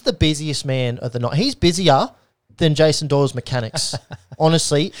 He's the busiest man of the night. He's busier than Jason Doyle's mechanics.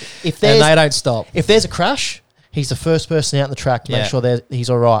 Honestly. And they don't stop. If there's a crash... He's the first person out on the track to make sure he's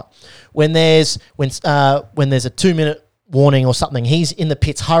all right. When there's a 2-minute warning or something, he's in the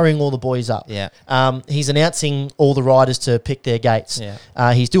pits hurrying all the boys up. Yeah. He's announcing all the riders to pick their gates.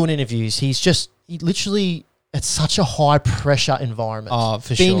 Yeah. He's doing interviews. He literally, it's such a high pressure environment. Oh,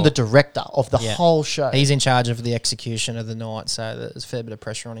 for Being sure. the director of the whole show. He's in charge of the execution of the night, so there's a fair bit of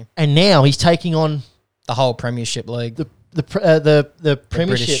pressure on him. And now he's taking on the whole Premiership League, the Premiership.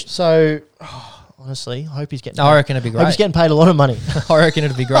 British. So. Honestly, I hope he's getting paid. I reckon it'd be great. I hope he's getting paid a lot of money. I reckon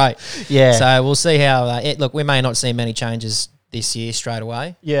it'd be great. Yeah. So we'll see how... look, we may not see many changes this year straight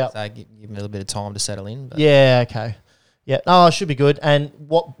away. Yeah. So give him a little bit of time to settle in. But. Yeah, okay. Yeah, no, it should be good. And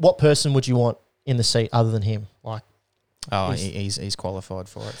what person would you want in the seat other than him? He's qualified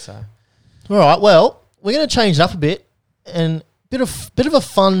for it. So, all right. Well, we're going to change it up a bit and bit of a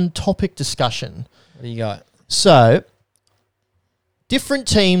fun topic discussion. What do you got? So, different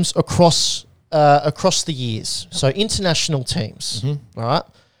teams across the years. So international teams. All right.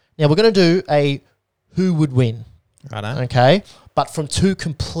 Now we're going to do a who would win. Righto. Okay. But from 2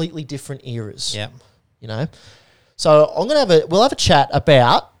 completely different eras. Yeah. You know. So we'll have a chat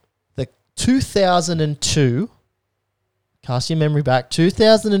about the 2002. Cast your memory back.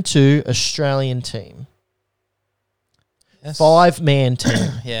 2002 Australian team. Yes. 5-man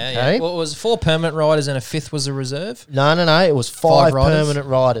team. Yeah. Okay? Well, it was 4 permanent riders and a 5th was a reserve. No. It was 5 5 riders? permanent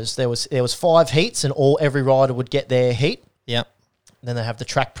riders. There was 5 heats, and every rider would get their heat. Yep. Then they have the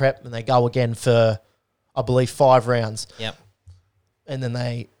track prep, and they go again for, I believe, 5 rounds. Yep. And then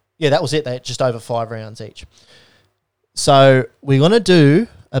that was it. They had just over 5 rounds each. So we're going to do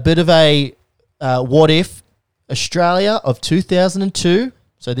a bit of a what if Australia of 2002.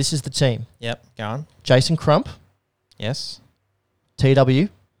 So this is the team. Yep. Go on. Jason Crump, Yes. TW,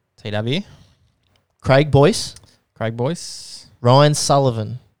 TW. Craig Boyce, Craig Boyce. Ryan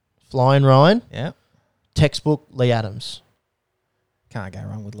Sullivan, Flying Ryan, Yep. textbook Lee Adams. Can't go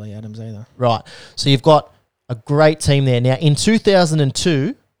wrong with Lee Adams either. Right. So you've got a great team there. Now, in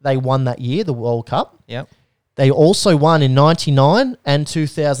 2002, they won that year, the World Cup. Yep. They also won in 99 and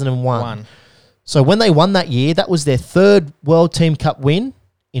 2001. One. So when they won that year, that was their 3rd World Team Cup win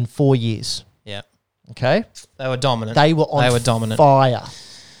in 4 years. Yep. Okay? They were dominant. They were on dominant. fire.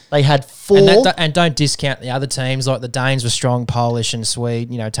 They had 4... And don't discount the other teams. Like the Danes were strong, Polish and Swede.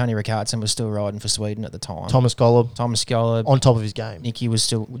 You know, Tony Rickardsson was still riding for Sweden at the time. Thomas Golub Thomas Scholar. on top of his game. Nicky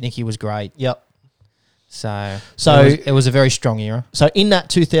was great. Yep. So it was a very strong era. So in that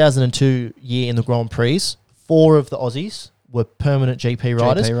 2002 year in the Grand Prix, 4 of the Aussies were permanent GP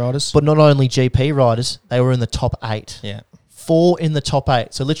riders. GP riders. But not only GP riders, they were in the top 8. Yeah. 4 in the top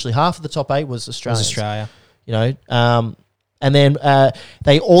 8. So literally half of the top 8 was Australia. Australia. You know, and then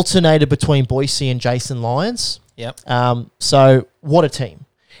they alternated between Boise and Jason Lyons. Yep. So what a team.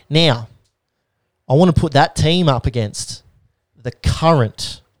 Now, I want to put that team up against the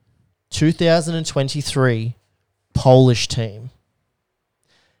current 2023 Polish team.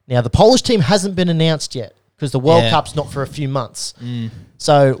 Now, the Polish team hasn't been announced yet because the World Cup's not for a few months.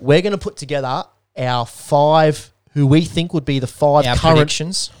 So we're going to put together our 5 who we think would be the 5 Our current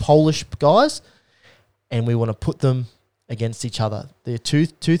predictions. Polish guys, and we want to put them against each other. The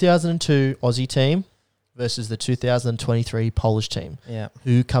 2002 Aussie team versus the 2023 Polish team. Yeah.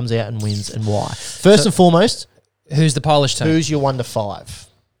 Who comes out and wins and why? First and foremost, Who's the Polish team? who's your 1 to 5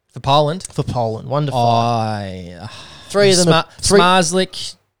 for Poland? for Poland? 1 to 5. 3 of them.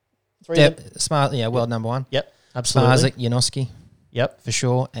 Smarslik. Three of them. World number 1. Yep, absolutely. Smarslik, Janoski Yep, for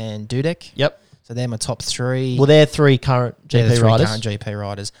sure, and Dudek. yep. So they're my top 3. Well, they're 3 current They're the GP 3 riders. current GP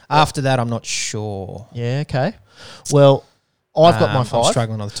riders. After that, I'm not sure. Yeah, okay. Well, I've got my I'm 5.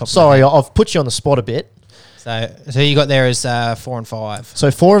 struggling on the top. Sorry, Of my head. I've put you on the spot a bit. So you got there as 4 and 5.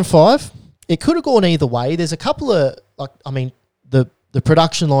 So 4 and 5, it could have gone either way. There's a couple of the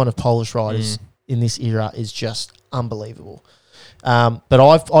production line of Polish riders in this era is just unbelievable. But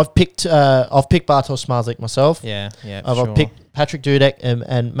I've picked Bartosz Smarslik myself. Yeah. I've picked Patrick Dudek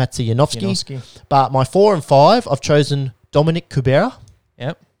and Maciej Janowski. Janowski. But my 4 and 5, I've chosen Dominik Kubera.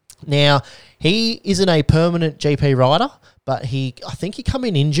 Yep. Now, he isn't a permanent GP rider, but I think he come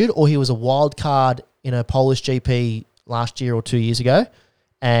in injured or he was a wild card in a Polish GP last year or 2 years ago,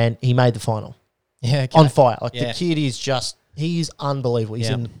 and he made the final. Yeah. Okay. On fire. Like Yeah. the kid is he's unbelievable. He's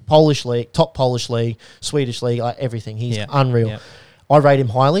in Polish league, top Polish league, Swedish league, like everything. He's unreal. Yeah. I rate him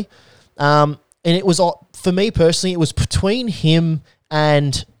highly. And it was, for me personally, it was between him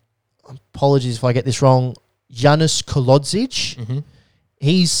and, apologies if I get this wrong, Janusz Kolodzic. Mm-hmm.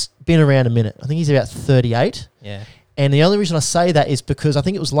 He's been around a minute. I think he's about 38. Yeah. And the only reason I say that is because I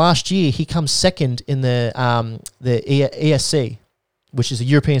think it was last year he comes second in the ESC, which is the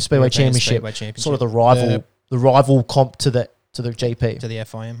European Speedway Championship, sort of the rival comp to the GP, to the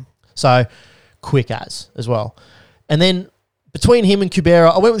FIM. So quick as well. And then between him and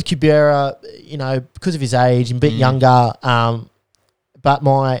Kubera, I went with Kubera, because of his age and a bit younger. But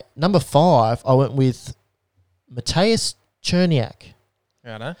my number 5, I went with Mateusz Czerniak.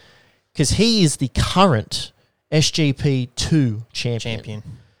 Righto. Because he is the current SGP2 champion.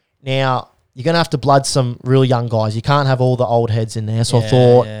 Now, you're going to have to blood some real young guys. You can't have all the old heads in there. So I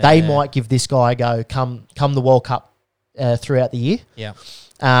thought they might give this guy a go come the World Cup throughout the year. Yeah.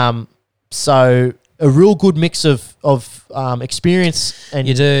 So a real good mix of experience and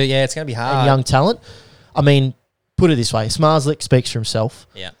You do, yeah. It's going to be hard. and young talent. I mean, put it this way. Smarslik speaks for himself.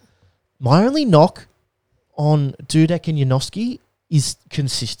 Yeah. My only knock on Dudek and Janowski is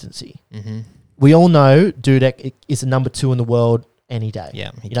consistency. Mm-hmm. We all know Dudek is the number 2 in the world any day.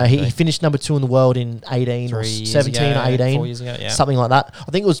 Yeah. He finished number 2 in the world in 18 or 17 or 18. 4 years ago, yeah. Something like that.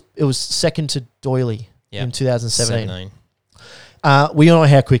 I think it was second to Doyley in 2017. 17. We all know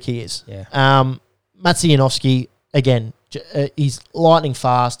how quick he is. Yeah. Maciej Janowski, again, he's lightning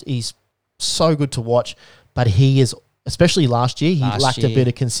fast. He's so good to watch, but he is, especially last year, he lacked a bit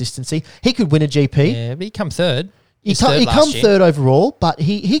of consistency. He could win a GP. Yeah, but he come third. He come third overall, but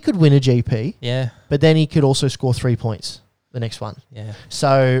he could win a GP. Yeah. But then he could also score 3 points. the next one. Yeah.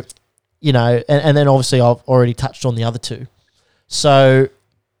 So, and then obviously I've already touched on the other two. So,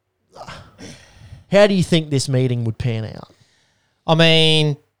 how do you think this meeting would pan out? I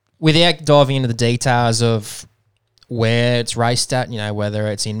mean, without diving into the details of where it's raced at, whether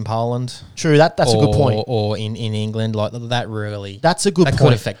it's in Poland. True, that's a good point. Or in England, like that really. That's a good point. That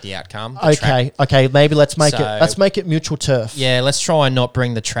could affect the outcome. Okay. Maybe let's make it mutual turf. Yeah, let's try and not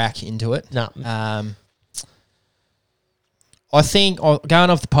bring the track into it. No. I think going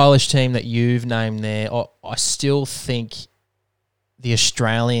off the Polish team that you've named there, I still think the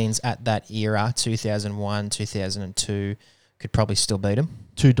Australians at that era, 2001, 2002, could probably still beat them.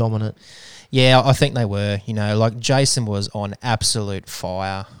 Too dominant. Yeah, I think they were. Like Jason was on absolute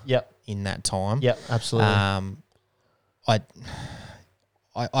fire. Yep. In that time. Yep, absolutely. I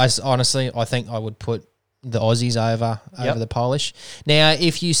honestly, I think I would put the Aussies over the Polish. Now,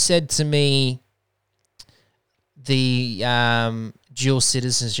 if you said to me the dual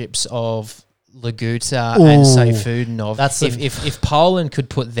citizenships of Laguta and Sayfudinov, if Poland could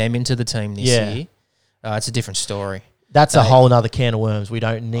put them into the team this year, it's a different story. That's a whole other can of worms. We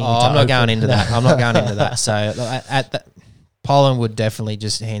don't need. I'm not going into that. I'm not going into that. So at that, Poland would definitely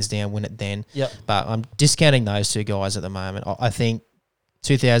just hands down win it then. Yep. But I'm discounting those two guys at the moment. I think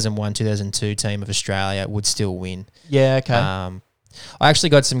 2001, 2002 team of Australia would still win. Yeah. Okay. I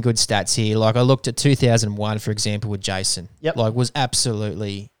actually got some good stats here. Like I looked at 2001, for example, with Jason. Yep. Like was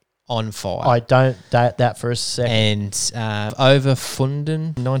absolutely on fire. I don't doubt that for a second. And over Funden,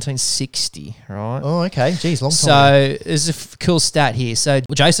 1960, right? Oh, okay. Geez, long time. So there's a cool stat here. So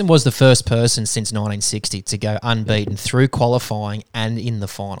Jason was the first person since 1960 to go unbeaten through qualifying and in the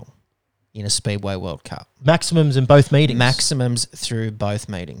final in a Speedway World Cup. Maximums in both meetings? Maximums through both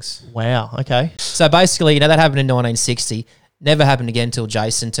meetings. Wow, okay. So basically, that happened in 1960. Never happened again until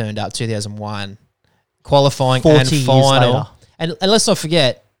Jason turned up 2001. Qualifying and final. And let's not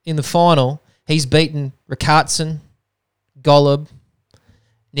forget, in the final, he's beaten Rickardsson, Golub,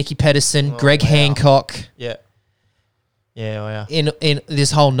 Nicky Pedersen, Greg Hancock. Yeah. Yeah, in this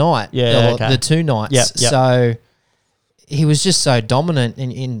whole night. Yeah, the two nights. Yep. So he was just so dominant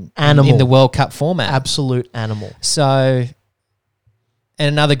in the World Cup format. Absolute animal. So,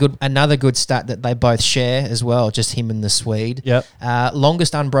 and another good stat that they both share as well, just him and the Swede. Yep.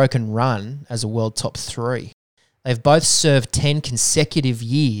 Longest unbroken run as a world top three. They've both served 10 consecutive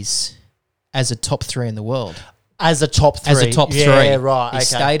years as a top three in the world. As a top three? As a top three. Yeah, right. He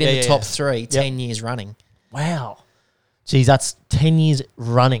stayed in the top three 10 years running. Wow. Geez, that's 10 years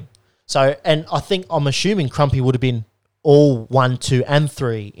running. So, and I'm assuming Crumpy would have been all 1, 2, and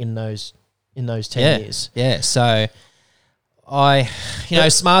 3 in those 10 years. Yeah, so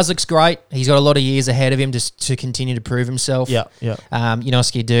Smarzlik's great. He's got a lot of years ahead of him to continue to prove himself. Yeah.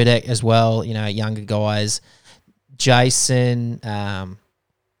 Janoski Dudek as well, younger guys. Jason,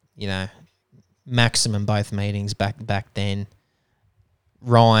 maximum both meetings back then.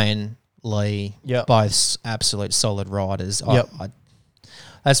 Ryan, Lee, both absolute solid riders. Yep.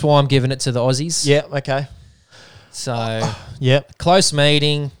 That's why I'm giving it to the Aussies. Yeah, okay. So, close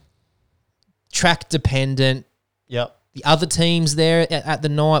meeting, track dependent. Yep. The other teams there at the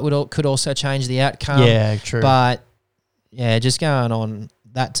night could also change the outcome. Yeah, true. But, just going on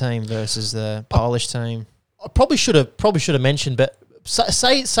that team versus the Polish team. I probably should have mentioned, but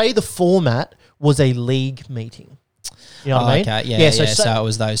say the format was a league meeting. You know what I mean? Okay, yeah. So it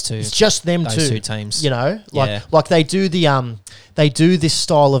was those two. It's just them two teams. Like they do this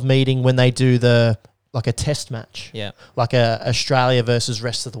style of meeting when they do like a test match. Yeah. Like a Australia versus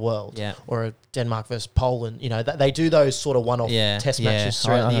rest of the world. Yeah. Or a Denmark versus Poland. They do those sort of one-off test matches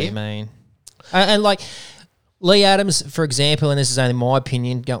throughout the year. I know what you mean. And like Lee Adams, for example, and this is only my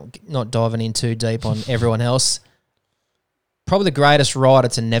opinion, not diving in too deep on everyone else, probably the greatest rider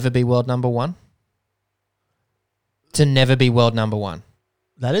to never be world number one. To never be world number one.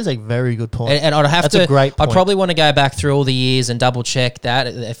 That is a very good point. And I'd have That's a great point. I'd probably want to go back through all the years and double check that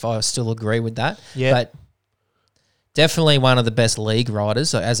if I still agree with that. Yeah. But definitely one of the best league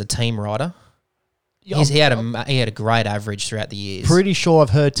riders as a team rider. He had a great average throughout the years. Pretty sure I've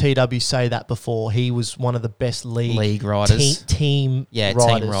heard TW say that before. He was one of the best league riders. Team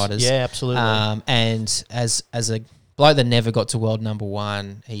riders. Yeah, absolutely. And as a bloke that never got to world number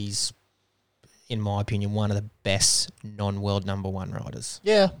one, he's, in my opinion, one of the best non-world number one riders.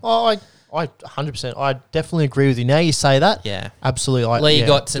 Yeah, I 100%. I definitely agree with you. Now you say that. Yeah. Absolutely. Lee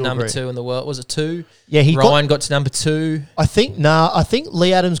got to number 2 in the world. Was it 2? Yeah, Ryan got to number 2. I think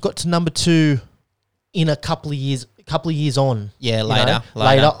Lee Adams got to number 2 in a couple of years on. Yeah, later.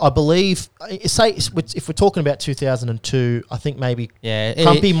 I believe, if we're talking about 2002, I think maybe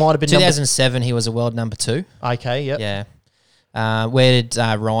Crumpy might have been 2007, he was a world number 2. Okay, yep. Yeah. Where did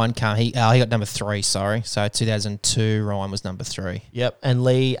Ryan come? He got number 3, sorry. So 2002, Ryan was number 3. Yep. And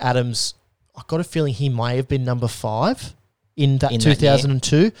Lee Adams, I got a feeling he may have been number 5 in that In that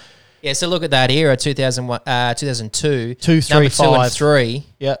 2002. Yeah, so look at that era, 2002. 2, 3, number 2 and 5. 3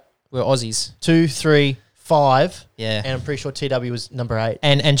 Yep. were Aussies. 2, 3, 5. Yeah. And I'm pretty sure TW was number 8.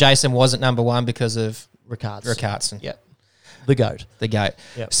 And Jason wasn't number 1 because of Ricardson. Yep. The GOAT. The GOAT.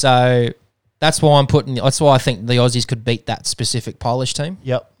 Yep. So that's why I think the Aussies could beat that specific Polish team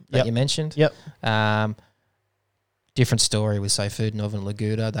Yep. that you mentioned. Yep. Different story with, say, Fudinov and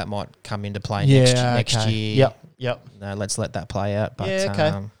Laguda. That might come into play next okay. year. Yep. No, let's let that play out. But, Yeah,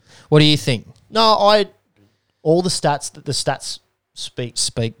 okay. What do you think? No, all the stats speak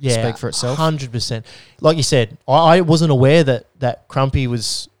for itself. 100%. Like you said, I wasn't aware that Crumpy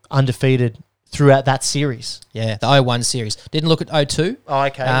was undefeated throughout that series. Yeah, the 01 series. Didn't look at 02. Oh,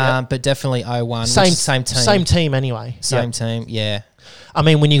 okay. But definitely 01. Same team. Same team anyway. Same team, yeah. I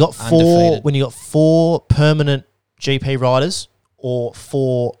mean, when you got Undefeated. 4 permanent GP riders or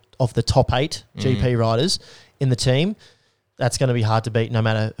 4 of the top 8 GP riders in the team, that's going to be hard to beat no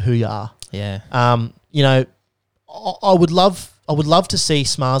matter who you are. Yeah. I would love to see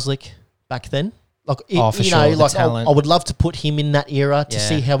Smarslick back then. Like, for sure, the talent. I would love to put him in that era to Yeah.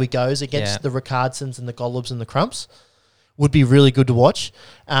 see how he goes against the Ricardsons and the Golubs and the Crumps. Would be really good to watch.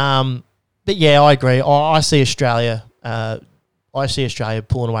 But yeah, I agree. I see Australia. I see Australia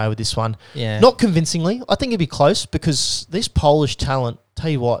pulling away with this one. Yeah. Not convincingly. I think it'd be close because this Polish talent. Tell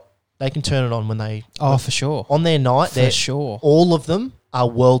you what, they can turn it on when they. Oh, for sure. On their night, For sure. all of them are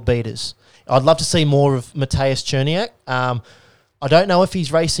world beaters. I'd love to see more of Mateusz Cherniak. I don't know if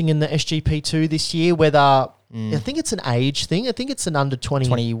he's racing in the SGP2 this year, whether I think it's an age thing. I think it's an under 20.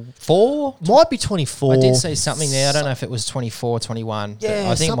 24? Might be 24. I did see something there. I don't know if it was 24, 21.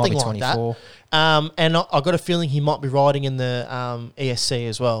 Yeah, I think it might be something like 24. that. And I got a feeling he might be riding in the ESC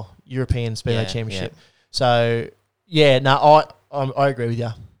as well, European Speedway Yeah, Championship. So, yeah, no, I agree with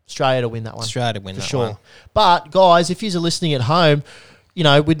you. Australia to win that one. Australia to win for that sure. one. But, guys, if you're listening at home,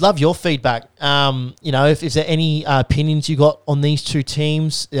 we'd love your feedback. If there any opinions you got on these two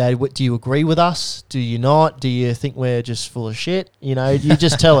teams, do you agree with us? Do you not? Do you think we're just full of shit? You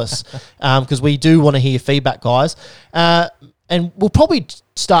just tell us because we do want to hear feedback, guys. And we'll probably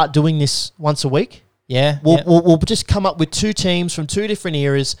start doing this once a week. Yeah. We'll just come up with 2 teams from 2 different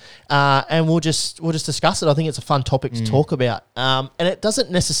eras, and we'll just discuss it. I think it's a fun topic to talk about, and it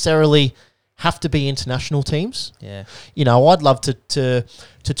doesn't necessarily have to be international teams. Yeah. I'd love to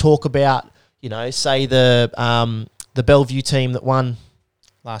talk about, say the Bellevue team that won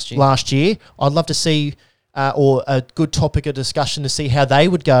last year. I'd love to see or a good topic of discussion to see how they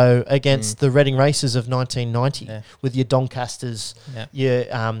would go against the Reading Racers of 1990 with your Doncasters, your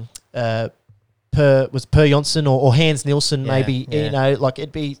Per Jonsson or Hans Nielsen maybe.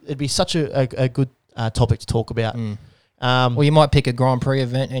 It'd be such a good topic to talk about. Well, you might pick a Grand Prix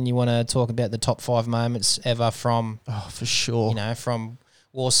event and you want to talk about the top 5 moments ever from... Oh, for sure. From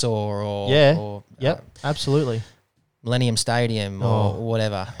Warsaw or... absolutely. Millennium Stadium or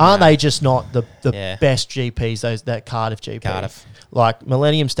whatever. Aren't they just not the best GPs, that Cardiff GP? Cardiff. Like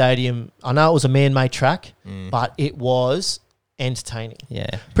Millennium Stadium, I know it was a man-made track, but it was entertaining.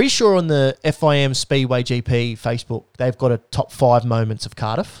 Yeah. Pretty sure on the H1M Speedway GP Facebook, they've got a top 5 moments of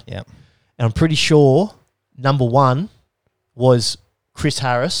Cardiff. Yeah. And I'm pretty sure number 1 was Chris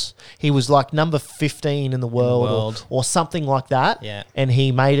Harris. He was like number 15 in the world. Or something like that. Yeah. And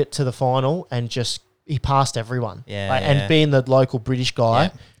he made it to the final and he passed everyone. Yeah. And being the local British guy.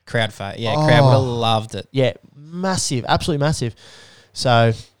 Yeah. Crowd would have loved it. Yeah. Massive. Absolutely massive.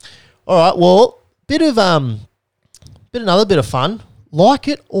 So, all right. Well, another bit of fun. Like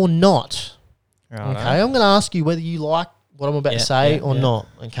it or not. Right. Okay. I'm going to ask you whether you like what I'm about to say or not.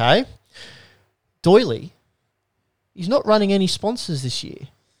 Okay. Doyley, he's not running any sponsors this year,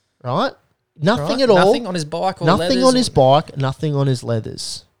 right? Nothing at all. Nothing on his bike or leathers? Nothing on his bike, nothing on his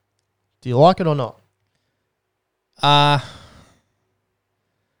leathers. Do you like it or not?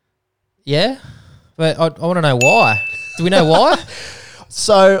 Yeah, but I want to know why. Do we know why?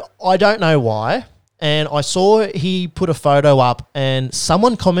 So I don't know why. And I saw he put a photo up and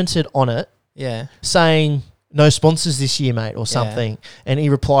someone commented on it saying, no sponsors this year, mate, or something. And he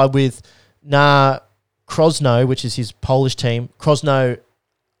replied with, nah, Krosno, which is his Polish team, Krosno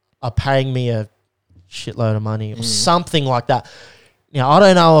are paying me a shitload of money or something like that. Now, I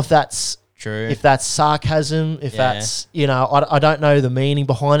don't know if that's true, if that's sarcasm, if that's, I don't know the meaning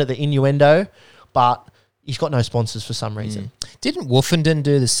behind it, the innuendo, but he's got no sponsors for some reason. Didn't Woofenden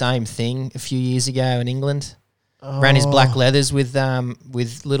do the same thing a few years ago in England? Ran his black leathers with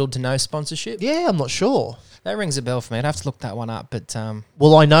little to no sponsorship. Yeah, I'm not sure. That rings a bell for me. I'd have to look that one up. But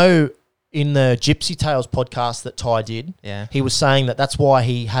Well, I know in the Gypsy Tales podcast that Ty did, yeah, he was saying that that's why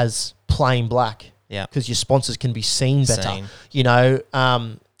he has plain black. Yeah. Because your sponsors can be seen better. Seen. You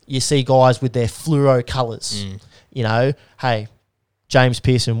know, you see guys with their fluoro colours. You know, hey, James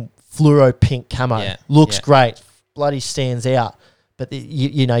Pearson, fluoro pink camo. Looks great. Bloody stands out. But,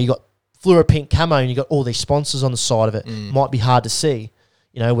 you know, you got fluoro pink camo and you got all these sponsors on the side of it. Might be hard to see.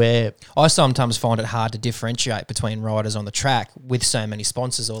 You know, where I sometimes find it hard to differentiate between riders on the track with so many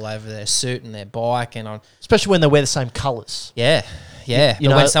sponsors all over their suit and their bike and on. Especially when they wear the same colours. Yeah. You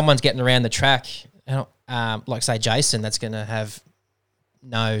know, when someone's getting around the track, like say Jason, that's going to have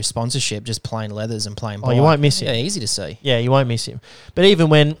no sponsorship, just plain leathers and plain bike. You won't miss him. Yeah, easy to see. Yeah, you won't miss him. But even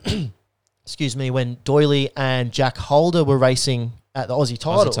when, when Doyley and Jack Holder were racing at the Aussie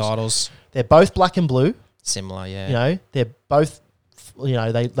titles, they're both black and blue. Similar, yeah. You know, they're both, you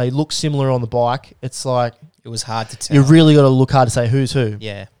know, they look similar on the bike. It's like it was hard to tell. You really got to look hard to say who's who.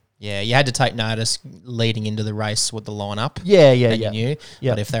 Yeah. Yeah, you had to take notice leading into the race with the lineup. Yeah. You knew.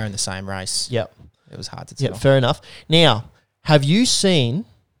 Yep. But if they're in the same race, it was hard to tell. Yeah, fair enough. Now, have you seen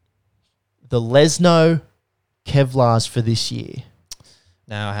the Lesno Kevlars for this year?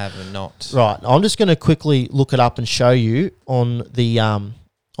 No, I have not. Right. I'm just going to quickly look it up and show you on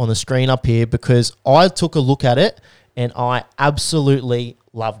the screen up here because I took a look at it and I absolutely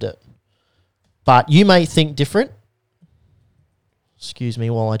loved it. But you may think different. Excuse me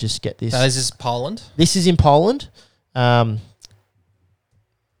while I just get this. So is this Poland? This is in Poland.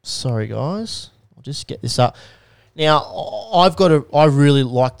 Sorry, guys. I'll just get this up. Now, I really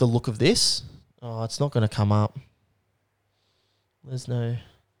like the look of this. Oh, it's not going to come up. There's no.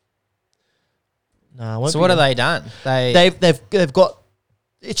 No. So what have they done? They've got.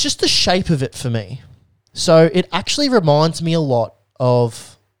 It's just the shape of it for me. So it actually reminds me a lot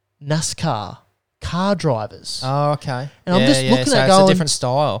of NASCAR car drivers. Oh, okay. And I'm just looking at it's going. a different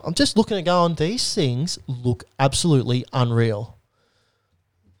style. I'm just looking at going. These things look absolutely unreal.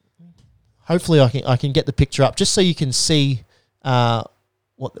 Hopefully, I can get the picture up just so you can see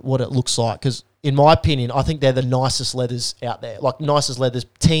what it looks like. Because in my opinion, I think they're the nicest leathers out there, like nicest leathers,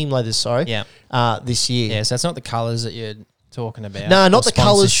 team leathers. Sorry. Yeah. This year. Yeah. So it's not the colours that you're talking about. No, not the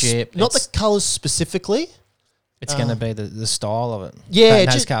colours. Sponsorship. Not the colours specifically. It's going to be the style of it. Yeah, that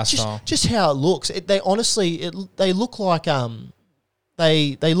NASCAR style. Just how it looks. They look like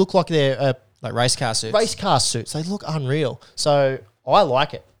they look like they're like race car suits. Race car suits. They look unreal. So I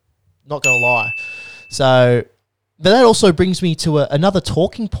like it. Not gonna lie. So, but that also brings me to another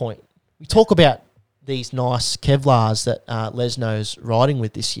talking point. We talk about these nice Kevlars that Lesno's riding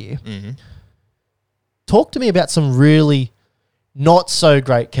with this year. Mm-hmm. Talk to me about some really not so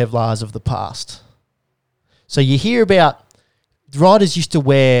great Kevlars of the past. So you hear about riders used to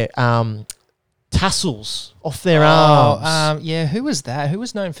wear tassels off their arms. Yeah, who was that? Who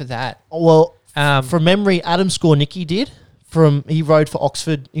was known for that? Well, from memory, Adam Skornicki did. He rode for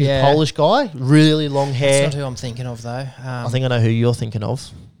Oxford. He's a Polish guy, really long hair. That's not who I'm thinking of though. I think I know who you're thinking of.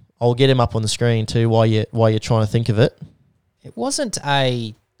 I'll get him up on the screen too while you're trying to think of it. It wasn't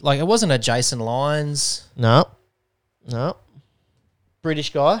a Jason Lyons. No.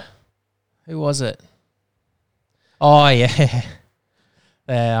 British guy. Who was it? Oh yeah.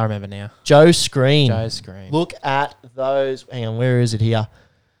 I remember now. Joe Screen. Look at those. Hang on, where is it here?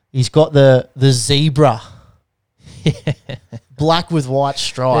 He's got the zebra. Black with white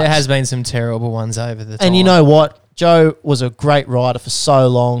stripes. There has been some terrible ones over the time. And you know what? Joe was a great rider for so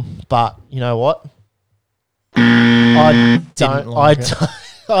long, but you know what? I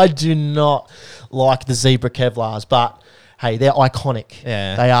do not like the zebra Kevlars, but hey, they're iconic.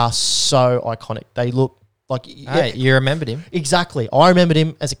 Yeah. They are so iconic. They look like... Hey, you remembered him. Exactly. I remembered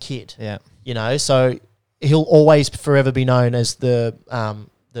him as a kid. Yeah. You know, so he'll always forever be known as the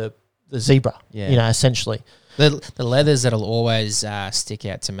zebra, you know, essentially. The leathers that'll always stick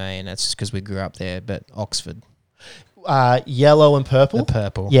out to me, and that's just because we grew up there, but Oxford. Yellow and purple? The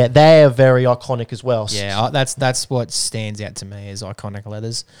purple. Yeah, they are very iconic as well. Yeah, that's what stands out to me as iconic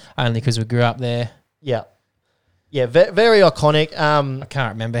leathers, only because we grew up there. Yeah. Yeah, very iconic. I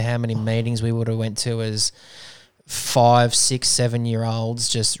can't remember how many meetings we would have went to as 5, 6, 7-year-olds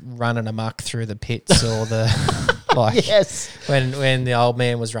just running amok through the pits or the... Like yes, when the old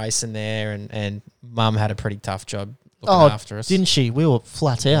man was racing there, and Mum had a pretty tough job looking after us, didn't she? We were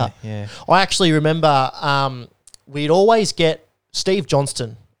flat out. Yeah. I actually remember we'd always get Steve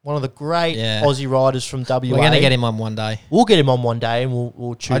Johnston, one of the great Aussie riders from WA. We're going to get him on one day. We'll get him on one day, and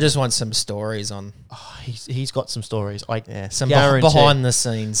we'll choose. I just want some stories on. Oh, he's got some stories. Some behind the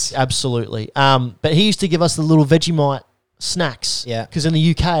scenes. Absolutely. But he used to give us the little Vegemite snacks. Yeah. Because in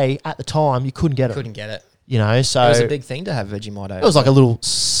the UK at the time you couldn't get it. You know, so It was a big thing to have Vegemite over. it was like a little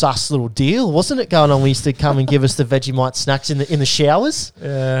sus little deal, wasn't it? Going on, we used to come and give us the Vegemite snacks in the showers.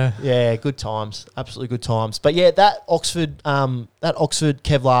 Yeah, good times, absolutely good times. But yeah, that Oxford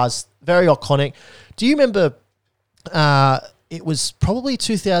Kevlar's very iconic. Do you remember? It was probably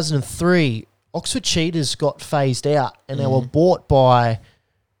 2003. Oxford Cheetahs got phased out, and they were bought by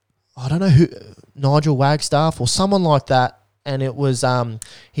I don't know who, Nigel Wagstaff or someone like that. And it was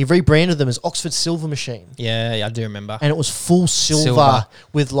he rebranded them as Oxford Silver Machine. Yeah, I do remember. And it was full silver.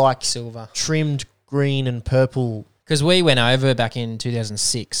 With like silver trimmed green and purple. Because we went over back in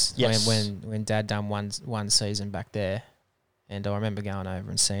 2006 Yes. when Dad done one season back there, and I remember going over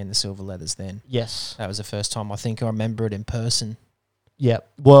and seeing the silver leathers then. Yes. That was the first time I think I remember it in person. Yeah.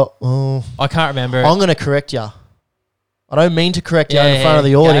 Well, I can't remember. I'm going to correct you. I don't mean to correct you in front of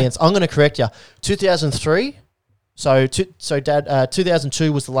the audience. I'm going to correct you. 2003. So Dad,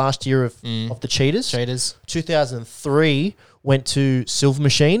 2002 was the last year of the Cheetahs. 2003 went to Silver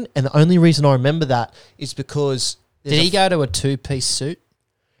Machine, and the only reason I remember that is because did he go to a 2-piece suit?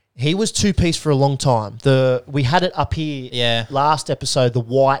 He was 2-piece for a long time. We had it up here last episode, the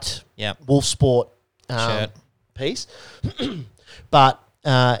white Wolf Sport shirt piece. But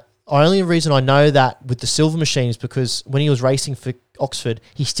only reason I know that with the Silver Machine is because when he was racing for Oxford,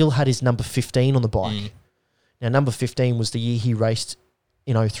 he still had his number 15 on the bike. Now, number 15 was the year he raced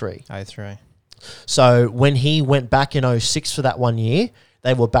in 03. 03. So when he went back in 06 for that 1 year,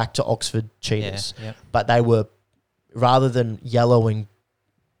 they were back to Oxford Cheetahs. Yeah. But they were, rather than yellow and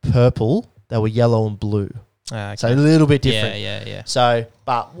purple, they were yellow and blue. Okay. So a little bit different. Yeah. So,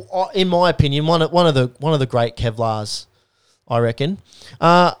 but in my opinion, one of the great Kevlars, I reckon.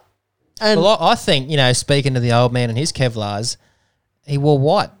 And well, I think, speaking to the old man and his Kevlars, he wore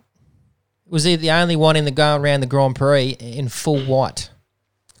white. Was he the only one going around the Grand Prix in full white?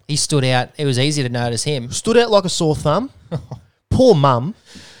 He stood out. It was easy to notice him. Stood out like a sore thumb. Poor mum.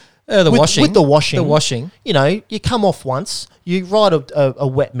 With the washing. You come off once, you ride a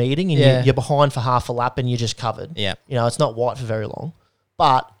wet meeting and you're behind for half a lap and you're just covered. Yeah. It's not white for very long.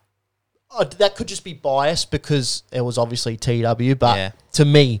 But that could just be biased because it was obviously TW. But to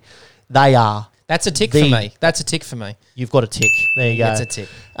me, they are. That's a tick for me. You've got a tick. There you go. That's a tick.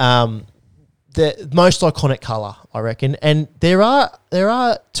 The most iconic colour, I reckon. And there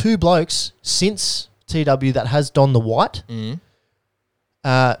are two blokes since TW that has donned the white. Peter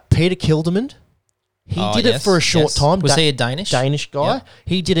Kilderman. He did it for a short time. Was he a Danish? Danish guy. Yep.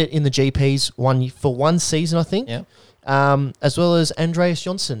 He did it in the GPs for one season, I think. Yep. As well as Andreas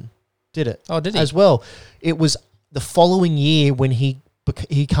Jonsson did it. Oh, did he? As well. It was the following year when he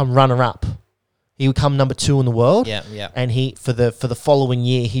come runner-up. He would come number 2 in the world. Yeah. And he for the following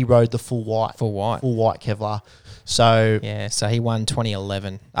year he rode the full white Kevlar. So so he won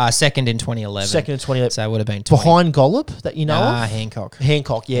 2011. Second in 2011. So it would have been 20. Behind Golub that you know of? Hancock.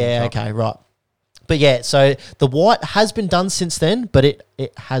 Okay, right. But yeah, so the white has been done since then, but it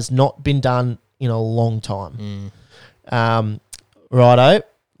has not been done in a long time. Righto.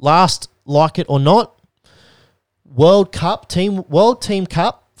 Last, like it or not, World Team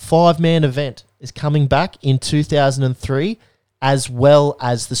Cup 5-man event is coming back in 2003, as well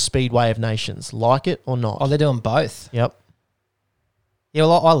as the Speedway of Nations. Like it or not? Oh, they're doing both. Yep. Yeah,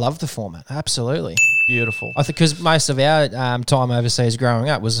 well, I love the format. Absolutely. Beautiful. I think because most of our time overseas growing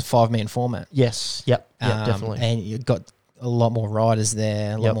up was a 5-man format. Yes. Yep. Yeah, definitely. And you've got a lot more riders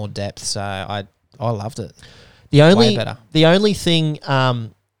there, a lot more depth. So I loved it. Way better. The only thing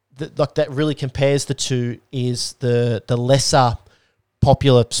that really compares the two is the lesser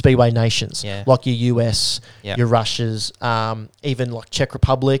popular speedway nations, like your US, your Russias, even like Czech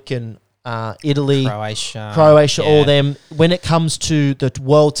Republic and Italy, Croatia, all them. When it comes to the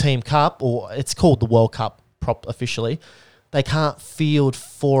World Team Cup, or it's called the World Cup officially, they can't field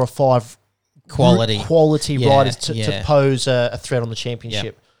 4 or 5 quality riders to pose a threat on the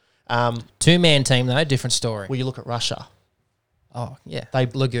championship. 2-man team though, different story. Well, you look at Russia. Oh yeah, they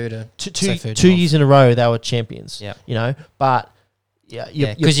Laguda. Two years in a row they were champions. Yeah, but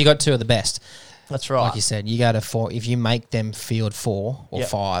because you got 2 of the best. That's right. Like you said, you go to 4. If you make them field 4 or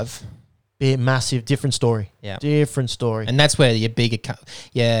 5, be a massive different story. Yeah, different story. And that's where your bigger,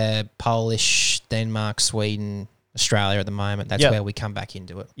 Polish, Denmark, Sweden, Australia at the moment. That's where we come back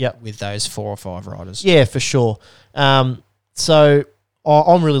into it. Yeah, with those 4 or 5 riders. Yeah, for sure. So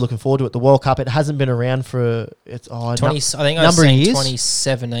I'm really looking forward to it. The World Cup, it hasn't been around for I think I number of years.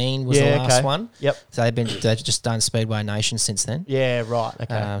 2017 was the last one. Yep. So they've just done Speedway Nation since then. Yeah, right.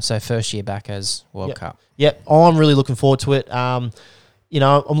 Okay. So first year back as World Cup. Yep. I'm really looking forward to it.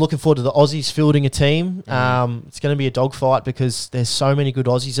 I'm looking forward to the Aussies fielding a team. It's going to be a dogfight because there's so many good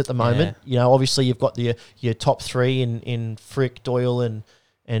Aussies at the moment. Obviously you've got your top three in Frick, Doyle, and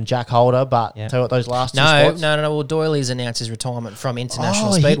Jack Holder, but tell you what, those last two spots. No. Well, Doyley's announced his retirement from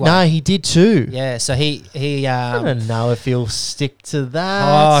International Speedway. He did too. Yeah, so he. I don't know if he'll stick to that.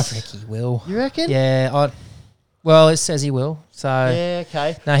 Oh, I think he will. You reckon? Yeah. Well, it says he will. So yeah,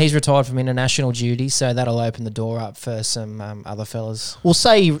 okay. No, he's retired from international duty, so that'll open the door up for some other fellas. We'll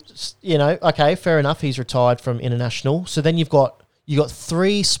say, okay, fair enough. He's retired from international. So then you got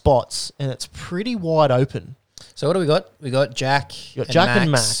 3 spots, and it's pretty wide open. So what do we got? We got Jack. You got Jack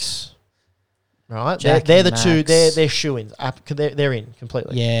and Max. Right, Jack they're the and two. Max. They're shoo-ins. They're in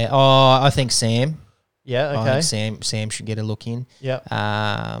completely. Yeah. Oh, I think Sam. Yeah. Okay. I think Sam should get a look in.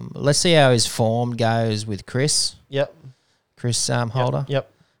 Yeah. Let's see how his form goes with Chris. Yep. Chris Holder.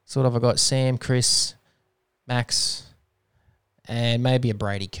 Yep. Sort of. I got Sam, Chris, Max, and maybe a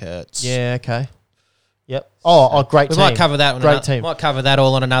Brady Kurtz. Yeah. Okay. Yep. Oh, great we team. might cover that. Team. Might cover that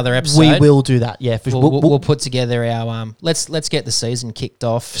all on another episode. We will do that. Yeah. We'll put together our let's get the season kicked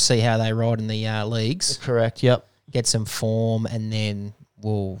off. See how they ride in the leagues. Correct. Yep. Get some form, and then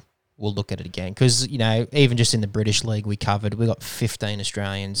we'll look at it again because even just in the British League we got 15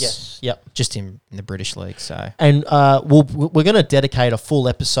 Australians. Yes. Yep. Just in the British League. So and we're going to dedicate a full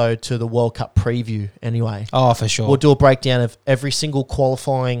episode to the World Cup preview anyway. Oh, for sure. We'll do a breakdown of every single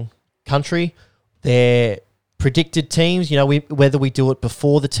qualifying country, their predicted teams. Whether we do it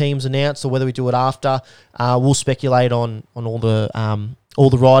before the team's announced or whether we do it after. We'll speculate on all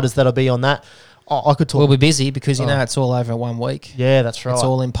the riders that'll be on that. I could talk. We'll be busy because it's all over 1 week. Yeah, that's right. It's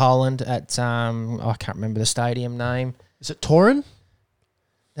all in Poland at I can't remember the stadium name. Is it Torin?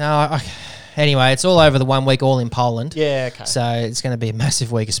 No. Anyway, it's all over the 1 week, all in Poland. Yeah. Okay. So it's going to be a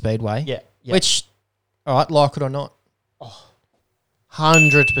massive week of speedway. Yeah. Which, all right, like it or not.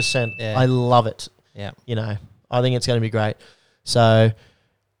 100%. Yeah. I love it. Yeah. I think it's going to be great. So,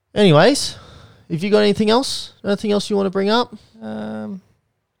 anyways, have you got anything else? Anything else you want to bring up?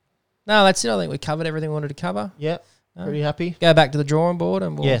 No, that's it. I think we covered everything we wanted to cover. Yeah. Pretty happy. Go back to the drawing board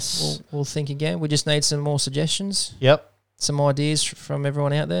and Yes. we'll think again. We just need some more suggestions, Yep. some ideas from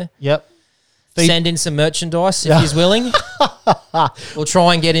everyone out there. Yep. Send in some merchandise if he's willing. We'll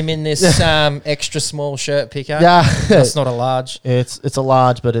try and get him in this extra small shirt picker. Yeah. It's not a large. It's a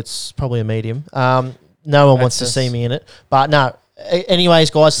large, but it's probably a medium. No one wants to see me in it. But no.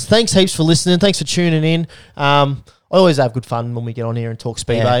 Anyways, guys, thanks heaps for listening. Thanks for tuning in. I always have good fun when we get on here and talk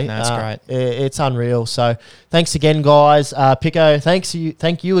speedway. Yeah, that's great. It's unreal. So thanks again, guys. Pico, thank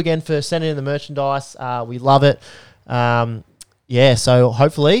you again for sending in the merchandise. We love it. So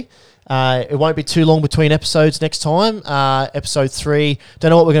hopefully it won't be too long between episodes next time. Episode 3. Don't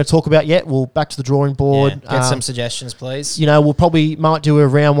know what we're going to talk about yet. We'll back to the drawing board. Get some suggestions, please. We'll probably might do a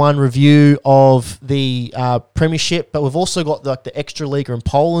round 1 review of the Premiership, but we've also got the extra league in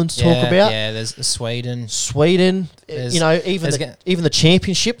Poland to talk about. Yeah, there's Sweden. Even the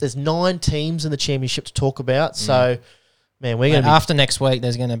Championship. There's 9 teams in the Championship to talk about. So, man, we're going to after next week.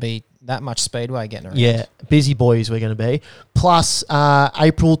 There's going to be that much speedway getting around. Yeah, busy boys we're going to be. Plus,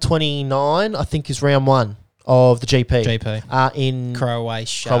 April 29, I think, is round 1 of the GP. In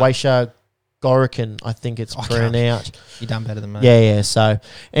Croatia, Gorican, I think it's pronounced. You've done better than me. Yeah. So,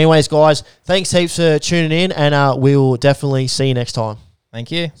 anyways, guys, thanks heaps for tuning in, and we'll definitely see you next time.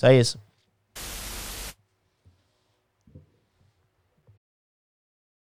 Thank you. See yous.